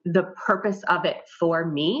understanding the purpose of it for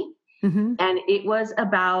me. Mm-hmm. And it was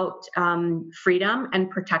about freedom and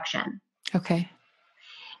protection. Okay.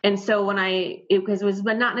 And so because it was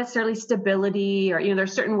not necessarily stability, or,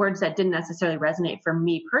 there's certain words that didn't necessarily resonate for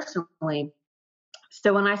me personally.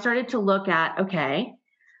 So when I started to look at, okay,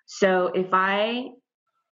 so if I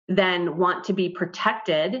then want to be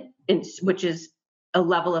protected, which is a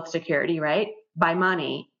level of security, right, by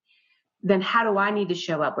money, then how do I need to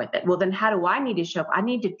show up with it? Well, then how do I need to show up? I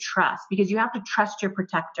need to trust, because you have to trust your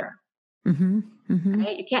protector. Mm-hmm. Mm-hmm.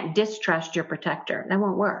 Right? You can't distrust your protector. That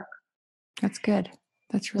won't work. That's good.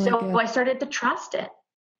 That's really good. So I started to trust it.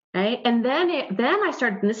 Right. And then I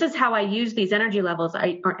started, and this is how I use these energy levels,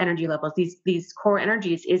 these core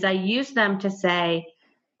energies, is I use them to say,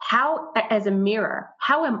 as a mirror,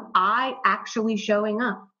 how am I actually showing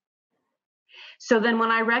up? So then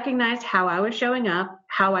when I recognized how I was showing up,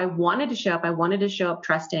 how I wanted to show up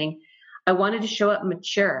trusting, I wanted to show up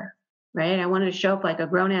mature, right? I wanted to show up like a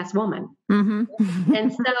grown ass woman. Mm-hmm.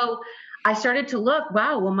 And so I started to look,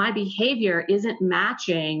 wow, well, my behavior isn't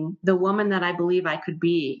matching the woman that I believe I could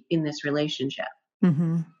be in this relationship.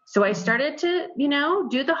 Mm-hmm. So I started to,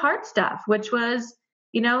 do the hard stuff, which was,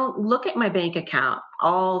 look at my bank account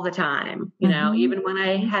all the time, mm-hmm. even when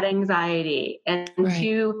I had anxiety, and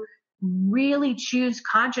to really choose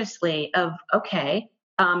consciously of, okay,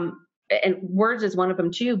 and words is one of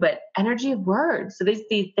them too, but energy of words. So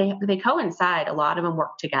they coincide. A lot of them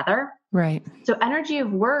work together. Right. So energy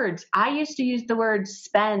of words, I used to use the word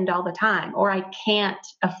spend all the time, or I can't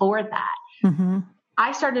afford that. Mm-hmm.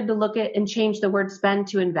 I started to look at and change the word spend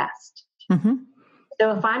to invest. Mm-hmm.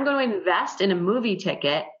 So if I'm going to invest in a movie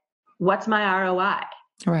ticket, what's my ROI?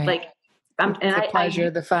 Right. Like, the pleasure,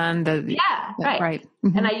 the fun, right.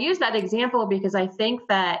 Mm-hmm. And I use that example because I think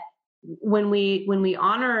that when we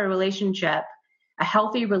honor a relationship, a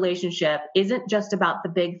healthy relationship isn't just about the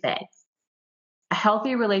big things. A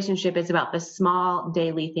healthy relationship is about the small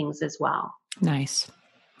daily things as well. Nice.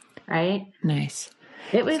 Right? Nice.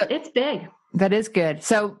 It's big. That is good.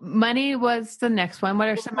 So money was the next one. What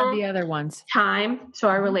are some of the other ones? Time. So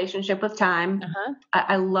our relationship with time. Uh-huh.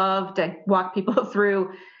 I love to walk people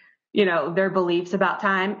through, their beliefs about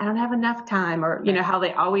time. I don't have enough time, or, how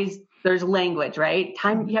they always, there's language, right?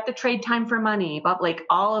 Time, you have to trade time for money, but like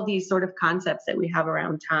all of these sort of concepts that we have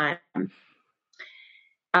around time.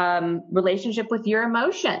 Relationship with your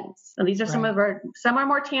emotions. So these are some are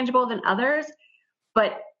more tangible than others,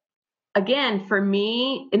 but again, for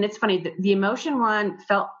me, and it's funny, the emotion one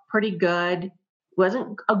felt pretty good.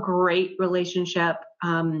 Wasn't a great relationship.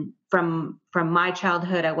 From my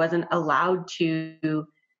childhood, I wasn't allowed to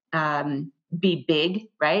be big,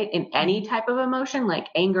 right? In any type of emotion, like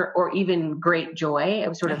anger or even great joy. I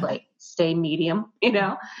was sort of like stay medium,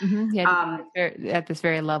 Mm-hmm. At this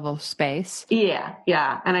very level space. Yeah.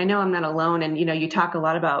 Yeah. And I know I'm not alone. And, you talk a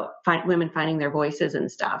lot about women finding their voices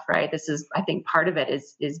and stuff, right? This is, I think part of it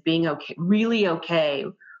is being okay, really okay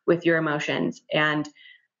with your emotions. And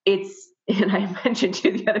I mentioned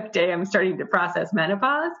to you the other day, I'm starting to process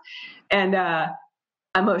menopause, and,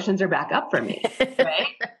 emotions are back up for me, right?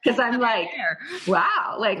 Because I'm like,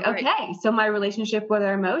 wow, like, okay, so my relationship with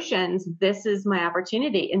our emotions, this is my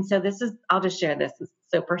opportunity. And so I'll just share this. It's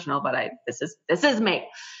so personal, but this is me.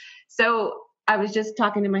 So I was just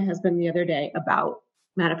talking to my husband the other day about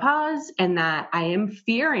menopause and that I am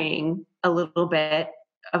fearing a little bit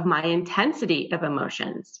of my intensity of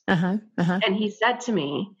emotions. And he said to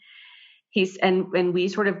me, and we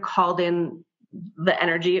sort of called in the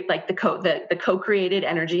energy, like the co-created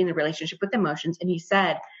energy in the relationship with emotions. And he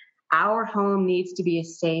said, our home needs to be a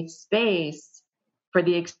safe space for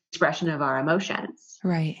the expression of our emotions.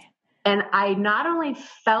 Right. And I not only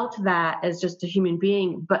felt that as just a human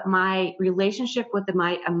being, but my relationship with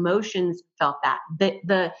my emotions felt that.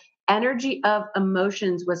 The energy of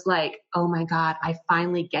emotions was like, oh my God, I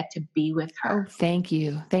finally get to be with her. Oh, thank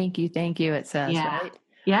you. Thank you. Thank you. It says, right?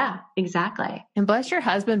 Yeah, exactly. And bless your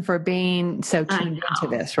husband for being so tuned into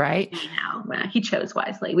this, right? I know. Well, he chose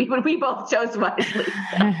wisely. We both chose wisely.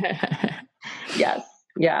 So. Yes.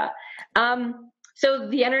 Yeah. So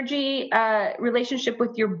the energy relationship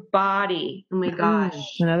with your body. Oh my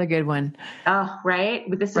gosh. Another good one. Oh, right.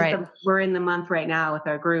 But this is we're in the month right now with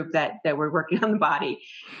our group that we're working on the body.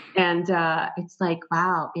 And it's like,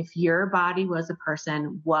 wow, if your body was a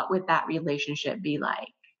person, what would that relationship be like?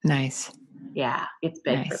 Nice. Yeah, it's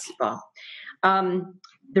big for people.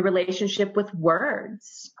 The relationship with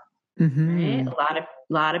words. Right? A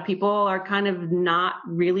lot of people are kind of not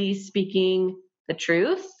really speaking the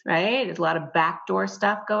truth, right? There's a lot of backdoor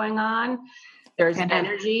stuff going on. There's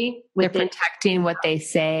energy within. They're protecting what they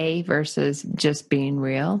say versus just being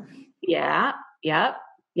real. Yeah. Yep.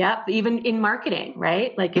 Even in marketing,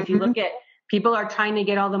 right? Like if you look at, people are trying to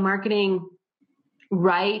get all the marketing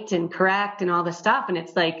right and correct and all this stuff. And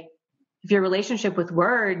it's like, if your relationship with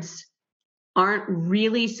words aren't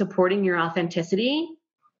really supporting your authenticity,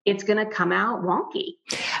 it's going to come out wonky.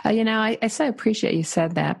 I so appreciate you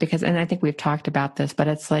said that because, and I think we've talked about this, but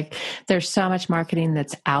it's like, there's so much marketing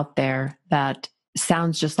that's out there that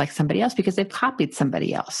sounds just like somebody else because they've copied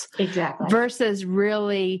somebody else. Exactly. Versus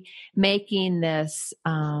really making this,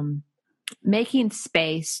 making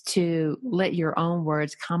space to let your own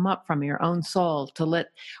words come up from your own soul, to let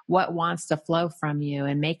what wants to flow from you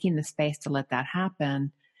and making the space to let that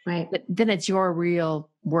happen. Right. But then it's your real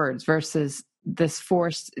words versus this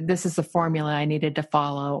is the formula I needed to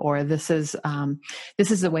follow, or this is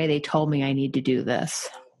the way they told me I need to do this.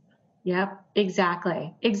 Yep.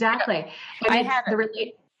 Exactly. I had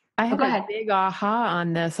a big aha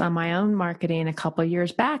on this on my own marketing a couple of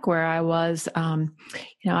years back where I was, I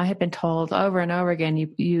had been told over and over again,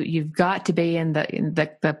 you've got to be in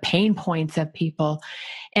the pain points of people.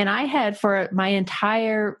 And I had for my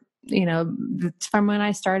entire, from when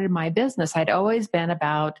I started my business, I'd always been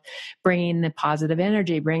about bringing the positive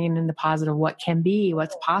energy, bringing in the positive, what can be,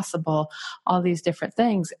 what's possible, all these different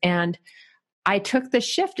things. And I took the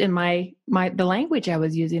shift in the language I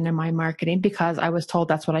was using in my marketing because I was told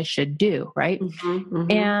that's what I should do. Right.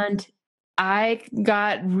 And I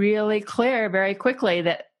got really clear very quickly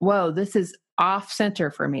that, whoa, this is off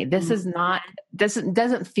center for me. This is not,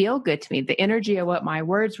 doesn't feel good to me. The energy of what my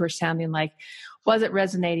words were sounding like wasn't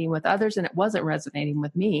resonating with others and it wasn't resonating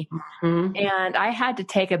with me. And I had to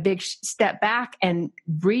take a big step back and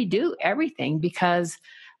redo everything because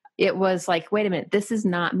it was like, wait a minute, this is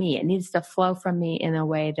not me. It needs to flow from me in a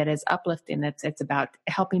way that is uplifting. It's about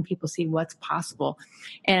helping people see what's possible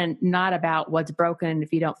and not about what's broken.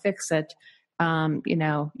 If you don't fix it, you're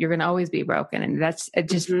going to always be broken. And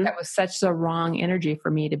that was such the wrong energy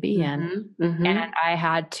for me to be in. And I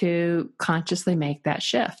had to consciously make that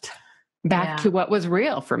shift back to what was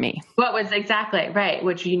real for me. What was exactly right,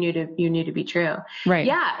 which you knew to be true. Right.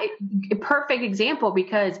 Yeah. A perfect example,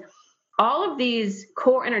 because all of these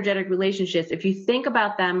core energetic relationships, if you think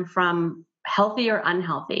about them from healthy or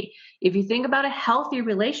unhealthy, if you think about a healthy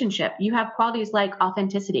relationship, you have qualities like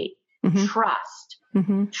authenticity, trust,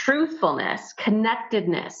 truthfulness,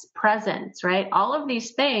 connectedness, presence, right? All of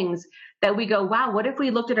these things that we go, wow, what if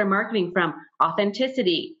we looked at our marketing from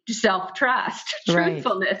authenticity, self-trust,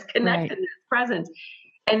 truthfulness, connectedness, presence,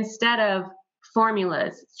 instead of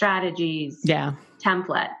formulas, strategies,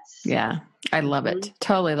 templates. Yeah. I love it.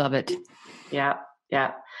 Totally love it. Yeah.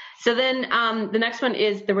 So then the next one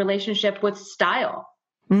is the relationship with style.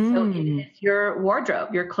 So it is your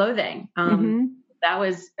wardrobe, your clothing. That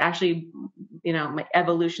was actually, my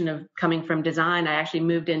evolution of coming from design. I actually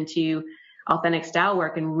moved into authentic style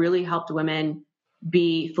work and really helped women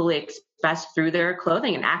be fully expressed through their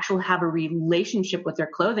clothing and actually have a relationship with their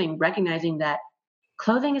clothing, recognizing that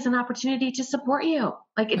clothing is an opportunity to support you.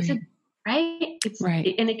 Like it's and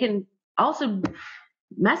it can also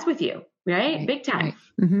mess with you, right? Big time.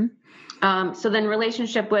 Right. Mm-hmm. So then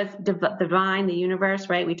relationship with divine, the universe,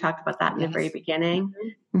 right? We talked about that in the very beginning.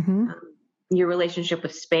 Mm-hmm. Your relationship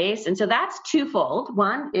with space. And so that's twofold.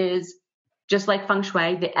 One is just like feng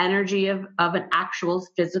shui, the energy of an actual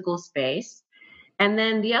physical space. And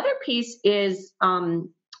then the other piece is, and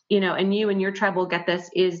you and your tribe will get this,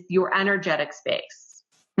 is your energetic space.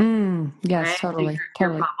 Yes, right? totally. So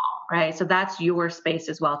Totally. your bubble, right? So that's your space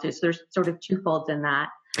as well too. So there's sort of two folds in that.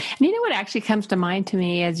 And you know what actually comes to mind to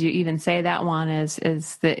me as you even say that one is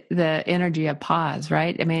the energy of pause,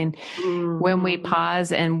 right? I mean, when we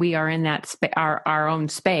pause and we are in that our own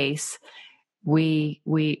space, we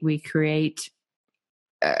create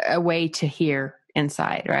a way to hear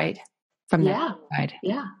inside, right? From that side.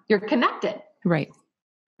 Yeah. You're connected. Right.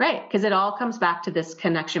 Right. Because it all comes back to this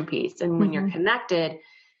connection piece. And when you're connected,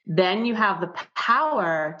 then you have the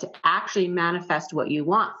power to actually manifest what you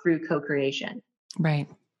want through co-creation. Right.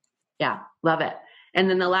 Yeah. Love it. And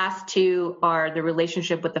then the last two are the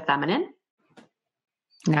relationship with the feminine.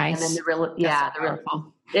 Nice. And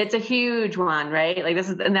then it's a huge one, right? Like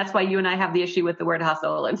and that's why you and I have the issue with the word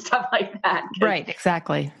hustle and stuff like that. Right.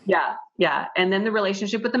 Exactly. Yeah. Yeah. And then the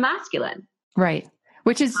relationship with the masculine. Right.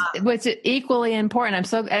 Which is what's equally important.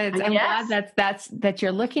 I'm glad that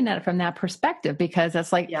you're looking at it from that perspective, because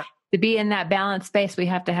it's like to be in that balanced space, we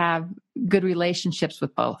have to have good relationships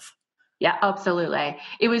with both. Yeah, absolutely.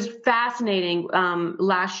 It was fascinating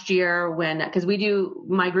last year because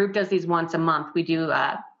my group does these once a month. We do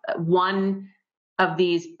one of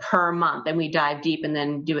these per month, and we dive deep and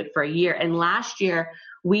then do it for a year. And last year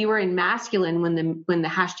we were in masculine when the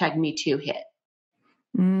hashtag Me Too hit.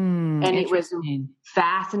 And it was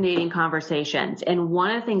fascinating conversations. And one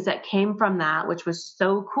of the things that came from that, which was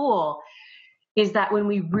so cool, is that when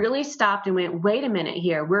we really stopped and went, wait a minute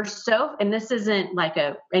here, and this isn't like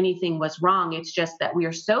anything was wrong. It's just that we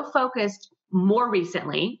are so focused more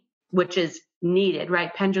recently, which is needed,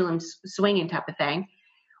 right? Pendulum swinging type of thing.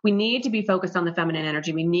 We need to be focused on the feminine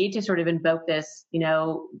energy. We need to sort of invoke this,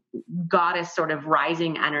 goddess sort of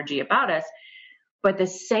rising energy about us. But at the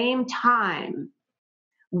same time,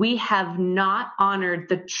 we have not honored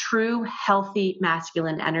the true healthy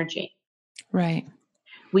masculine energy. Right.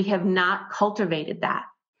 We have not cultivated that.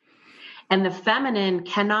 And the feminine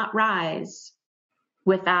cannot rise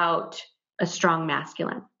without a strong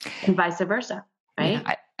masculine, and vice versa. Right.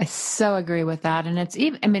 Yeah, I so agree with that. And it's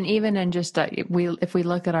even in just, if we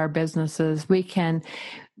look at our businesses, we can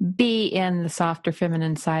be in the softer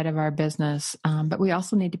feminine side of our business. But we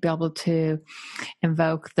also need to be able to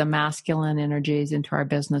invoke the masculine energies into our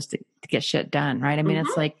business to get shit done. Right. I mean,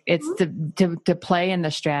 it's like, it's to play in the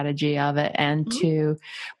strategy of it and to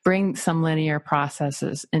bring some linear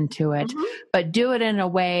processes into it, but do it in a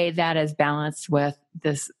way that is balanced with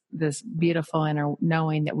this beautiful inner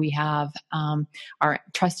knowing that we have,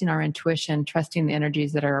 trusting our intuition, trusting the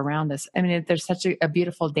energies that are around us. I mean, there's such a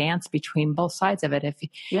beautiful dance between both sides of it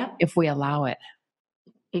if we allow it.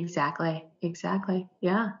 Exactly.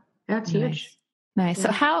 Yeah. That's huge. Nice. Yeah.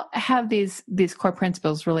 So how have these core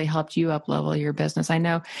principles really helped you up level your business? I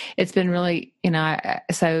know it's been really,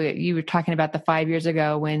 so you were talking about the 5 years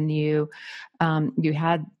ago when you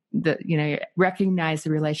had recognize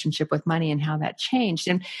the relationship with money and how that changed.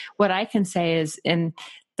 And what I can say is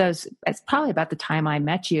it's probably about the time I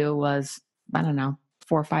met you was, I don't know,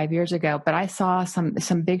 4 or 5 years ago, but I saw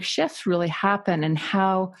some big shifts really happen and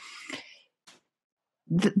how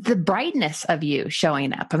the brightness of you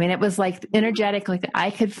showing up. I mean, it was like energetic, like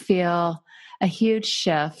I could feel a huge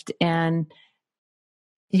shift in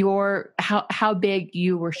how big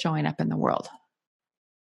you were showing up in the world.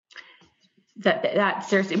 That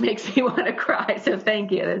seriously makes me want to cry. So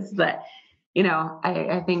thank you.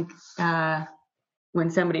 I think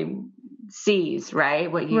when somebody sees,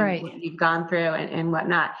 right, what you've gone through and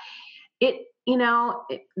whatnot,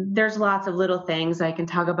 there's lots of little things I can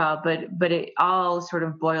talk about, but it all sort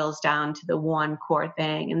of boils down to the one core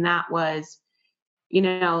thing. And that was,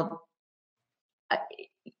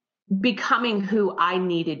 becoming who I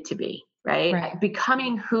needed to be, right?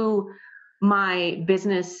 Becoming who my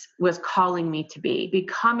business was calling me to be,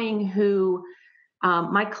 becoming who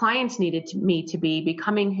my clients needed me to be,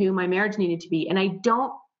 becoming who my marriage needed to be. And I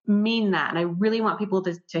don't mean that. And I really want people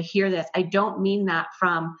to hear this. I don't mean that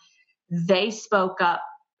from they spoke up,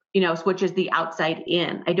 which is the outside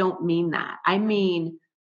in. I don't mean that. I mean,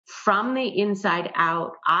 from the inside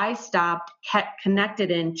out, I stopped, kept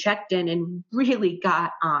connected in, checked in, and really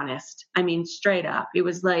got honest. I mean, straight up. It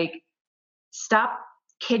was like, stop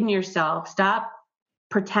kidding yourself, stop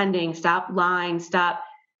pretending, stop lying, stop,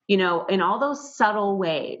 in all those subtle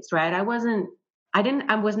ways, right? I wasn't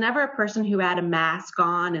I was never a person who had a mask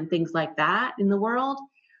on and things like that in the world,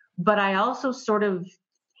 but I also sort of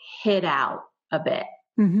hid out a bit.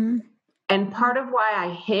 Mm-hmm. And part of why I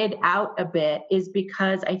hid out a bit is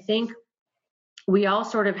because I think we all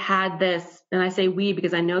sort of had this, and I say we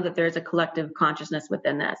because I know that there's a collective consciousness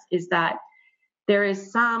within this, is that there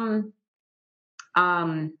is some,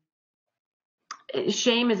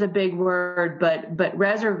 shame is a big word, but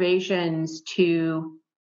reservations to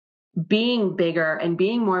being bigger and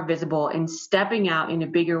being more visible and stepping out in a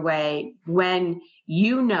bigger way when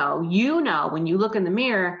you know, when you look in the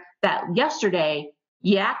mirror that yesterday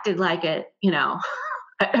you acted like a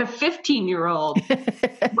 15-year-old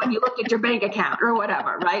when you look at your bank account or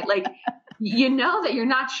whatever, right? Like, you know that you're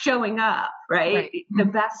not showing up, right? The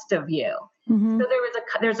best of you. Mm-hmm. So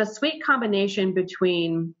there's a sweet combination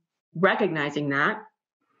between recognizing that,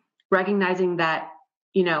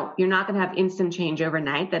 you're not going to have instant change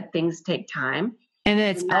overnight, that things take time. And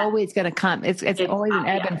it's always going to come. It's always an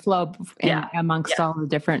ebb and flow amongst all the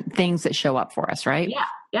different things that show up for us, right?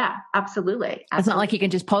 Yeah, absolutely. It's not like you can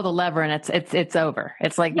just pull the lever and it's over.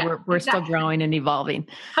 It's like we're still growing and evolving.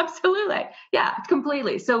 Absolutely. Yeah,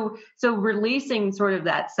 completely. So releasing sort of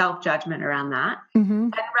that self-judgment around that,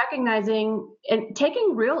 and recognizing and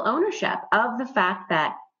taking real ownership of the fact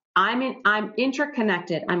that I'm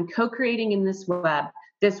interconnected. I'm co-creating in this web.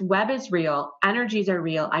 This web is real. Energies are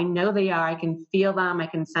real. I know they are. I can feel them. I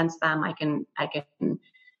can sense them. I can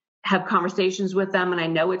have conversations with them. And I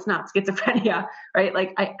know it's not schizophrenia, right?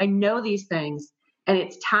 Like I know these things, and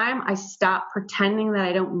it's time I stop pretending that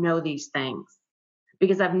I don't know these things,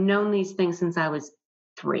 because I've known these things since I was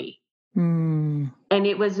 3. And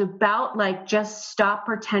it was about like, just stop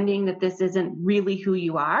pretending that this isn't really who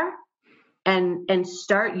you are. And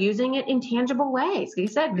start using it in tangible ways. Like you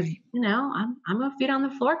said, because, I'm a feet on the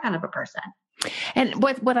floor kind of a person. And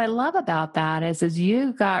what I love about that is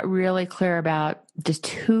you got really clear about just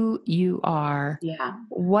who you are,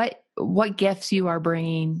 what gifts you are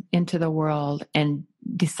bringing into the world, and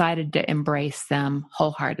decided to embrace them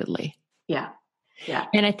wholeheartedly. Yeah.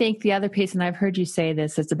 And I think the other piece, and I've heard you say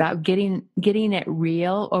this, it's about getting it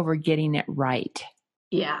real over getting it right.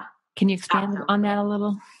 Yeah. Can you expand on that a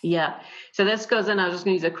little? Yeah. So this goes in, I was just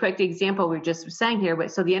going to use a quick example we were just saying here,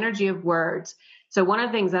 but so the energy of words. So one of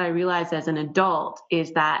the things that I realized as an adult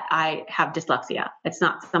is that I have dyslexia. It's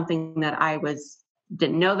not something that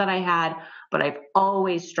didn't know that I had, but I've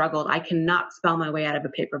always struggled. I cannot spell my way out of a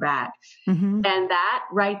paper bag. And that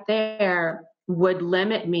right there would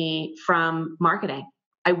limit me from marketing.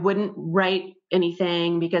 I wouldn't write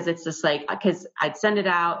anything because it's just like, because I'd send it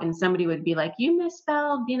out and somebody would be like, you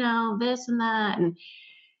misspelled, this and that. And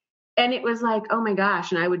it was like, oh my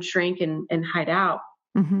gosh. And I would shrink and hide out.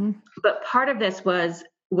 But part of this was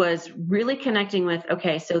really connecting with,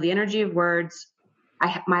 okay, so the energy of words,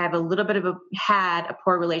 I have a little bit of had a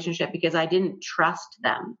poor relationship because I didn't trust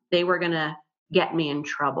them. They were going to get me in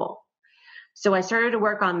trouble. So I started to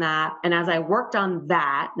work on that. And as I worked on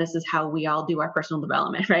that, this is how we all do our personal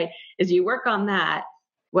development, right? Is you work on that.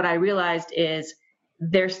 What I realized is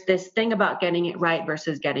there's this thing about getting it right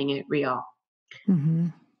versus getting it real.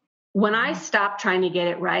 When I stop trying to get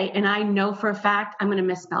it right, and I know for a fact I'm going to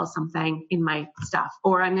misspell something in my stuff,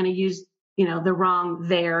 or I'm going to use, the wrong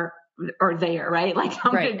there or there, right? Like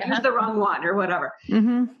I'm going to use the wrong one or whatever.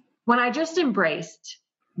 When I just embraced,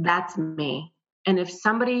 that's me. And if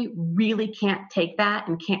somebody really can't take that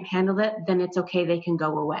and can't handle it, then it's okay. They can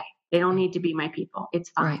go away. They don't need to be my people. It's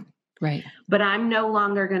fine. Right. But I'm no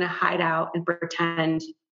longer going to hide out and pretend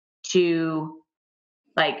to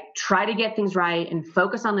try to get things right and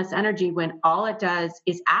focus on this energy when all it does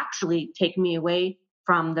is actually take me away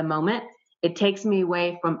from the moment. It takes me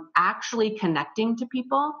away from actually connecting to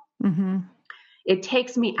people. It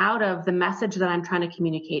takes me out of the message that I'm trying to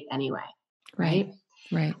communicate anyway. Right.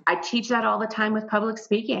 I teach that all the time with public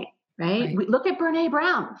speaking, right? We look at Brene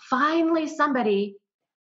Brown. Finally, somebody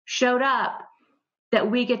showed up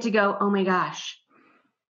that we get to go, oh my gosh,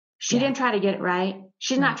 she didn't try to get it right.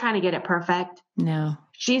 She's not trying to get it perfect. No.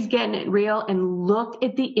 She's getting it real, and look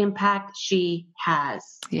at the impact she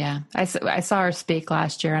has. Yeah. I saw her speak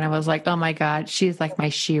last year and I was like, oh my God, she's like my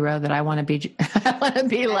Shiro that I want to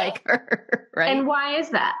be like her. Right. And why is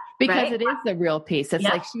that? Because it is the real piece. It's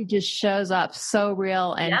like she just shows up so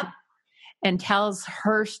real and tells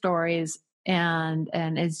her stories and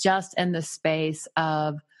is just in the space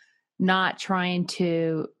of not trying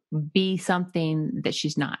to be something that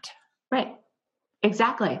she's not. Right.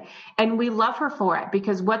 Exactly. And we love her for it,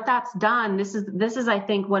 because what that's done, this is, I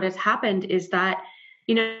think what has happened is that,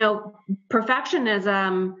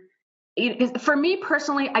 perfectionism for me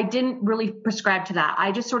personally, I didn't really prescribe to that.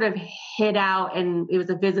 I just sort of hid out, and it was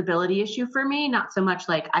a visibility issue for me, not so much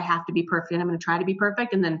like I have to be perfect and I'm going to try to be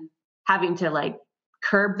perfect, and then having to like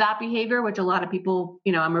curb that behavior, which a lot of people,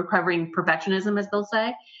 I'm recovering perfectionism, as they'll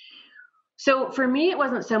say. So for me, it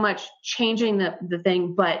wasn't so much changing the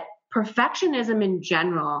thing, but perfectionism in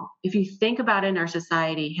general, if you think about it in our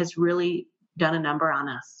society, has really done a number on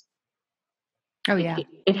us. Oh, yeah.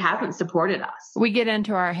 It hasn't supported us. We get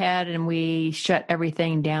into our head and we shut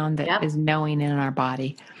everything down that is knowing in our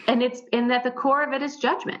body. And at the core of it is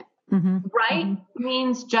judgment. Right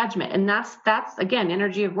means judgment. And that's again,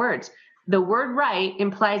 energy of words. The word right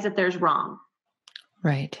implies that there's wrong.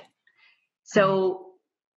 Right. So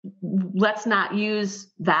let's not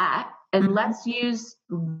use that, and let's use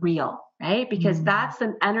real, right? Because that's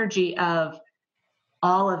an energy of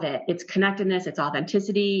all of it. It's connectedness, it's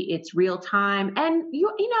authenticity, it's real time. And and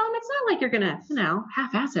it's not like you're going to,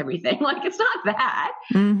 half-ass everything. Like, it's not that,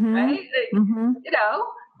 right?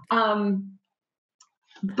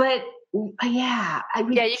 But yeah,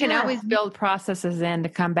 you can always build processes in to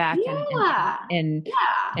come back and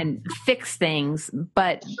fix things,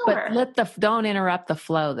 but don't interrupt the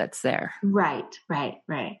flow that's there. Right.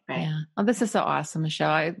 Yeah. Oh, this is so awesome,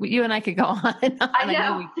 Michelle. You and I could go on and on. I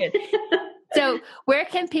know we could. So where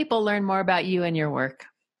can people learn more about you and your work?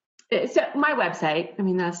 So my website,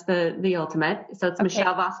 that's the ultimate. So it's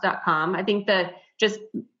michellevoss.com. I think just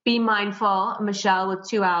be mindful, Michelle with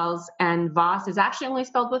 2 L's, and Voss is actually only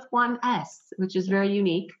spelled with 1 S, which is very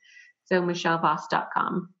unique. So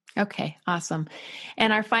michellevoss.com. Okay, awesome.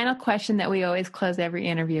 And our final question that we always close every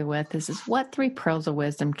interview with is what 3 pearls of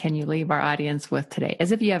wisdom can you leave our audience with today?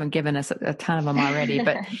 As if you haven't given us a ton of them already,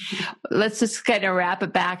 but let's just kind of wrap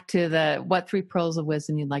it back to what 3 pearls of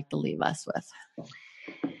wisdom you'd like to leave us with.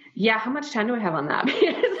 Yeah, how much time do I have on that?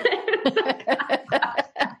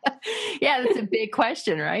 Yeah, that's a big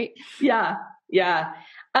question, right? Yeah.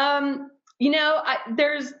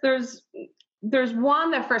 There's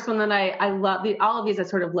one, the first one that I love, all of these I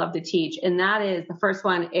sort of love to teach. And that is, the first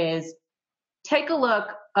one is take a look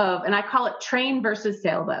and I call it train versus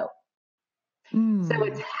sailboat. So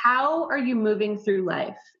it's how are you moving through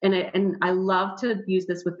life? And I love to use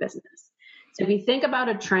this with business. So if you think about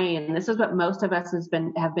a train, this is what most of us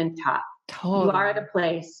have been taught. Totally. You are at a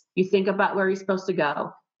place, you think about where you're supposed to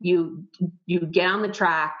go. You get on the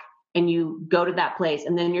track and you go to that place,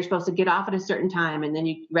 and then you're supposed to get off at a certain time, and then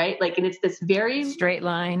and it's this very straight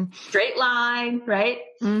line, right?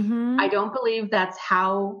 I don't believe that's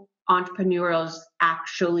how entrepreneurs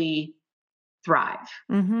actually thrive.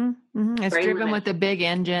 It's very driven with a big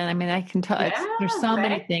engine. I can tell there's so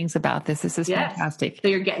many things about this. This is fantastic. So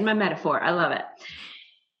you're getting my metaphor. I love it.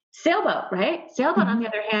 Sailboat, right? Sailboat, on the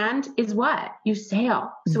other hand, is what? You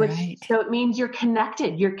sail. So it means you're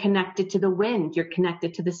connected. You're connected to the wind. You're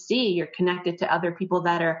connected to the sea. You're connected to other people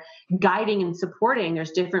that are guiding and supporting.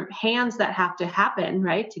 There's different hands that have to happen,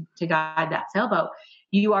 right? To guide that sailboat.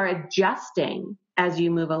 You are adjusting as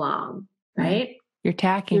you move along, right? You're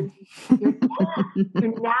tacking.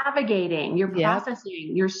 You're navigating, you're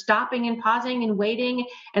processing, you're stopping and pausing and waiting.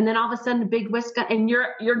 And then all of a sudden a big whisk and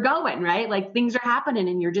you're going, right? Like things are happening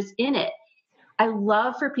and you're just in it. I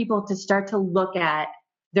love for people to start to look at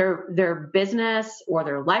their business or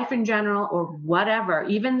their life in general or whatever,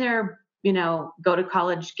 even their, go to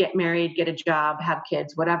college, get married, get a job, have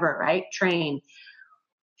kids, whatever, right? Train.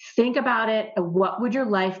 Think about it. What would your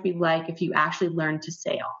life be like if you actually learned to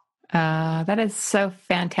sail? That is so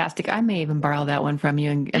fantastic. I may even borrow that one from you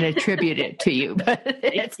and attribute it to you, but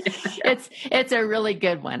it's a really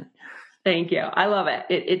good one. Thank you. I love it.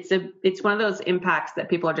 It's one of those impacts that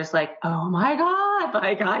people are just like, oh my God,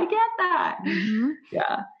 like I get that.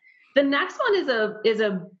 Yeah. The next one is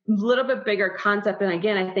a little bit bigger concept. And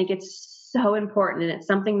again, I think it's so important. And it's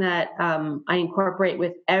something that I incorporate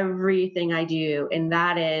with everything I do. And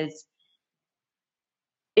that is,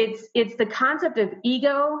 it's the concept of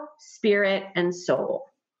ego, spirit, and soul.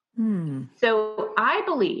 So I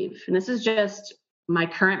believe, and this is just my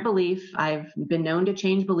current belief, I've been known to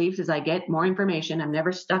change beliefs as I get more information. I'm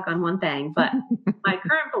never stuck on one thing, but my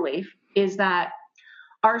current belief is that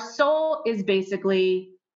our soul is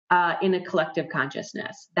basically in a collective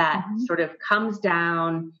consciousness that sort of comes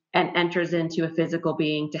down and enters into a physical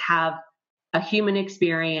being to have a human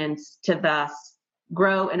experience, to thus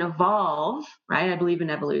grow and evolve, right? I believe in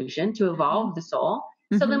evolution, to evolve the soul.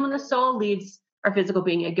 So then when the soul leaves our physical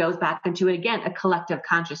being, it goes back into, again, a collective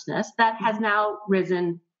consciousness that has now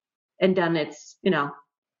risen and done its,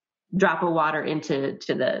 drop of water into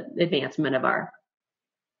the advancement of our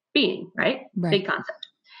being, right? Big concept.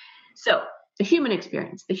 So the human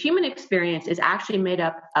experience is actually made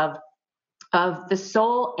up of of the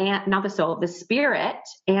soul and not the soul, the spirit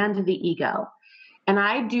and the ego. And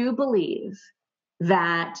I do believe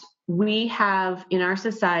that we have in our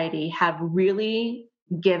society have really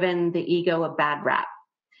given the ego a bad rap.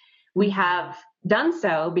 We have done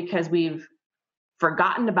so because we've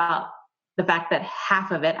forgotten about the fact that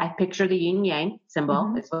half of it, I picture the yin yang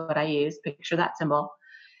symbol, is what I use, picture that symbol.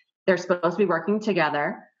 They're supposed to be working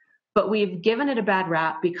together, but we've given it a bad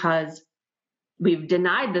rap because we've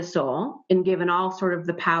denied the soul and given all sort of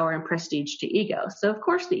the power and prestige to ego. So of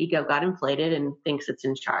course the ego got inflated and thinks it's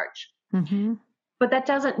in charge. But that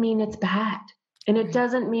doesn't mean it's bad. And it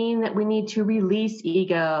doesn't mean that we need to release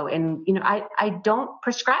ego. And, I don't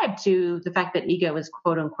prescribe to the fact that ego is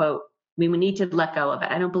quote unquote, we need to let go of it.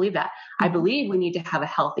 I don't believe that. I believe we need to have a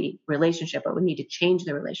healthy relationship, but we need to change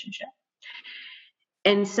the relationship.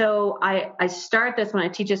 And so I start this when I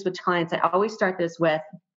teach this with clients, I always start this with,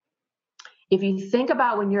 if you think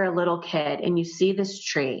about when you're a little kid and you see this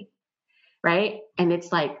tree, right? And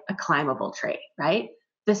it's like a climbable tree, right?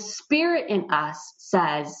 The spirit in us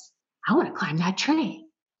says, I want to climb that tree.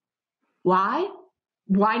 Why?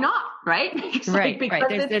 Why not? Right? Right.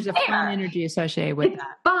 There's a fun energy associated with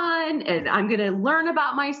that. Fun. And I'm going to learn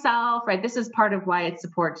about myself, right? This is part of why it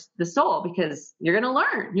supports the soul, because you're going to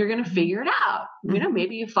learn, you're going to figure it out.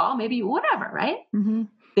 Maybe you fall, maybe whatever, right?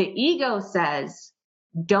 The ego says,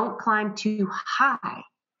 don't climb too high,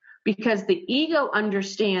 because the ego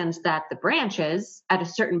understands that the branches at a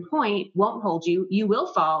certain point won't hold you. You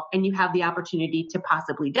will fall and you have the opportunity to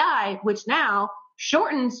possibly die, which now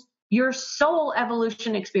shortens your soul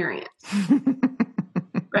evolution experience,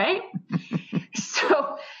 right?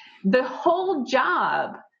 So the whole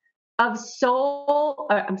job of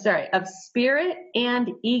of spirit and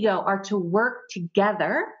ego are to work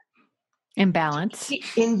together. In balance.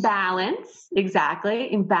 In balance,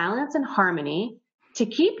 exactly. In balance and harmony to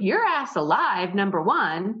keep your ass alive, number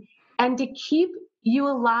one, and to keep you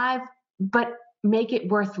alive, but make it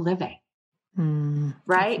worth living.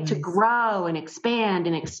 Right? Nice. To grow and expand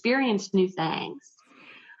and experience new things.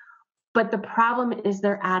 But the problem is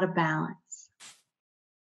they're out of balance.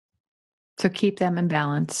 So keep them in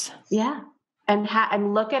balance. Yeah.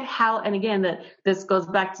 And look at how, and again, this goes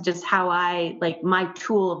back to just how my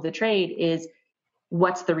tool of the trade is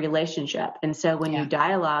what's the relationship. And so when you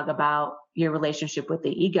dialogue about your relationship with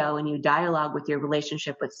the ego and you dialogue with your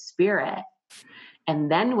relationship with spirit,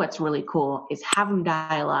 and then what's really cool is have them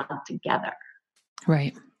dialogue together.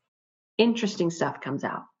 Right. Interesting stuff comes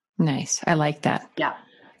out. Nice. I like that. Yeah.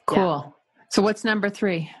 Cool. Yeah. So what's number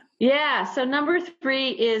 3? Yeah. So number 3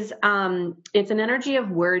 is, it's an energy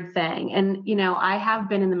of word thing. And, I have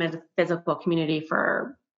been in the metaphysical community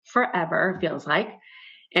for forever, it feels like.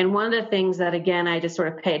 And one of the things that, again, I just sort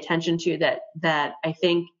of pay attention to that I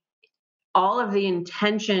think all of the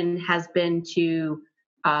intention has been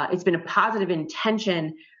it's been a positive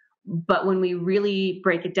intention, but when we really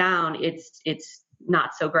break it down, it's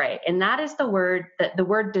not so great. And that is the word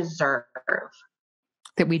deserve.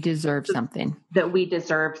 That we deserve something. That we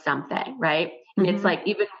deserve something, right? And it's like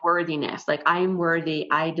even worthiness, like I am worthy,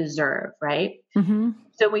 I deserve, right?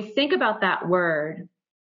 So we think about that word,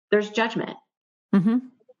 there's judgment,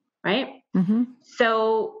 right?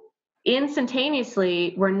 So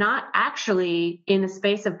instantaneously, we're not actually in a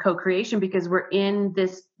space of co-creation because we're in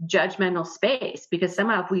this judgmental space, because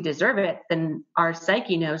somehow if we deserve it, then our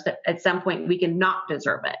psyche knows that at some point we can not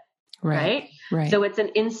deserve it. Right. So it's an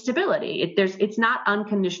instability. It's not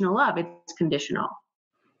unconditional love. It's conditional.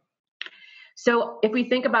 So if we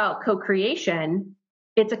think about co-creation,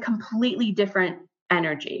 it's a completely different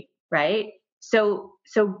energy, right? So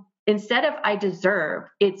instead of I deserve,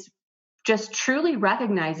 it's just truly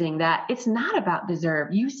recognizing that it's not about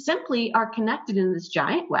deserve. You simply are connected in this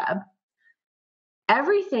giant web.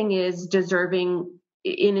 Everything is deserving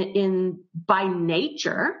in by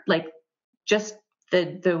nature, like just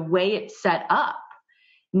the way it's set up.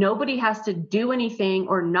 Nobody has to do anything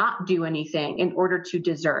or not do anything in order to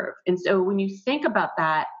deserve. And so when you think about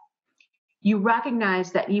that, you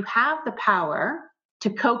recognize that you have the power to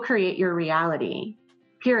co-create your reality,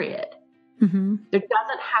 period. There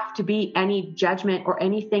doesn't have to be any judgment or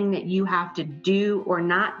anything that you have to do or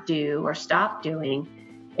not do or stop doing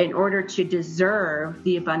in order to deserve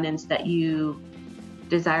the abundance that you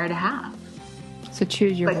desire to have. So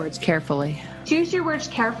choose your words carefully. Choose your words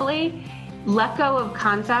carefully. Let go of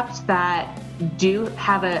concepts that do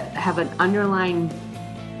have an underlying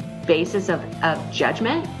basis of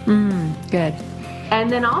judgment. Good.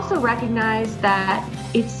 And then also recognize that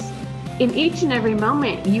it's in each and every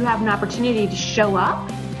moment you have an opportunity to show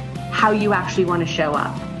up how you actually want to show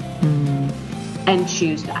up and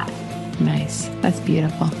choose that. Nice. That's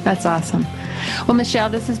beautiful. That's awesome. Well, Michelle,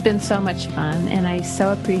 this has been so much fun, and I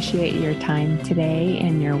so appreciate your time today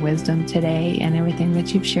and your wisdom today and everything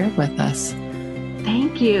that you've shared with us.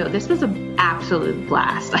 Thank you. This was an absolute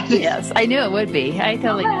blast. Yes, I knew it would be. I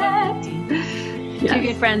totally knew it would be. Yes. Two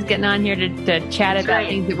good friends getting on here to chat about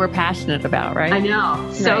things that we're passionate about, right? I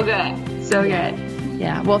know. So good. So good.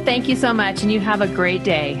 Yeah. Well, thank you so much, and you have a great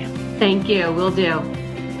day. Thank you. Will do.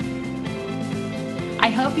 I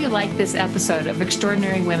hope you liked this episode of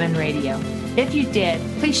Extraordinary Women Radio. If you did,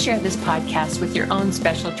 please share this podcast with your own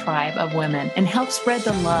special tribe of women and help spread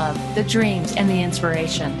the love, the dreams, and the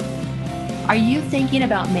inspiration. Are you thinking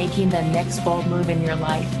about making the next bold move in your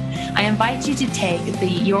life? I invite you to take the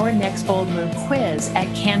Your Next Bold Move quiz at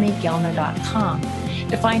CamiGellner.com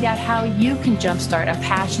to find out how you can jumpstart a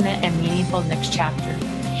passionate and meaningful next chapter.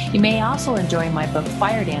 You may also enjoy my book,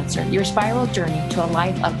 Fire Dancer, Your Spiral Journey to a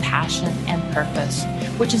Life of Passion and Purpose,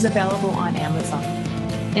 which is available on Amazon.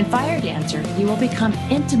 In Fire Dancer, you will become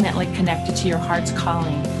intimately connected to your heart's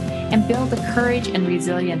calling and build the courage and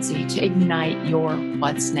resiliency to ignite your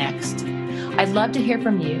what's next. I'd love to hear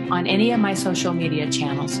from you on any of my social media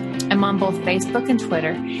channels. I'm on both Facebook and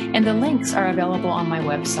Twitter, and the links are available on my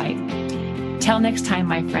website. Till next time,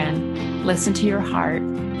 my friend, listen to your heart,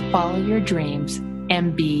 follow your dreams,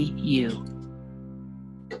 and be you.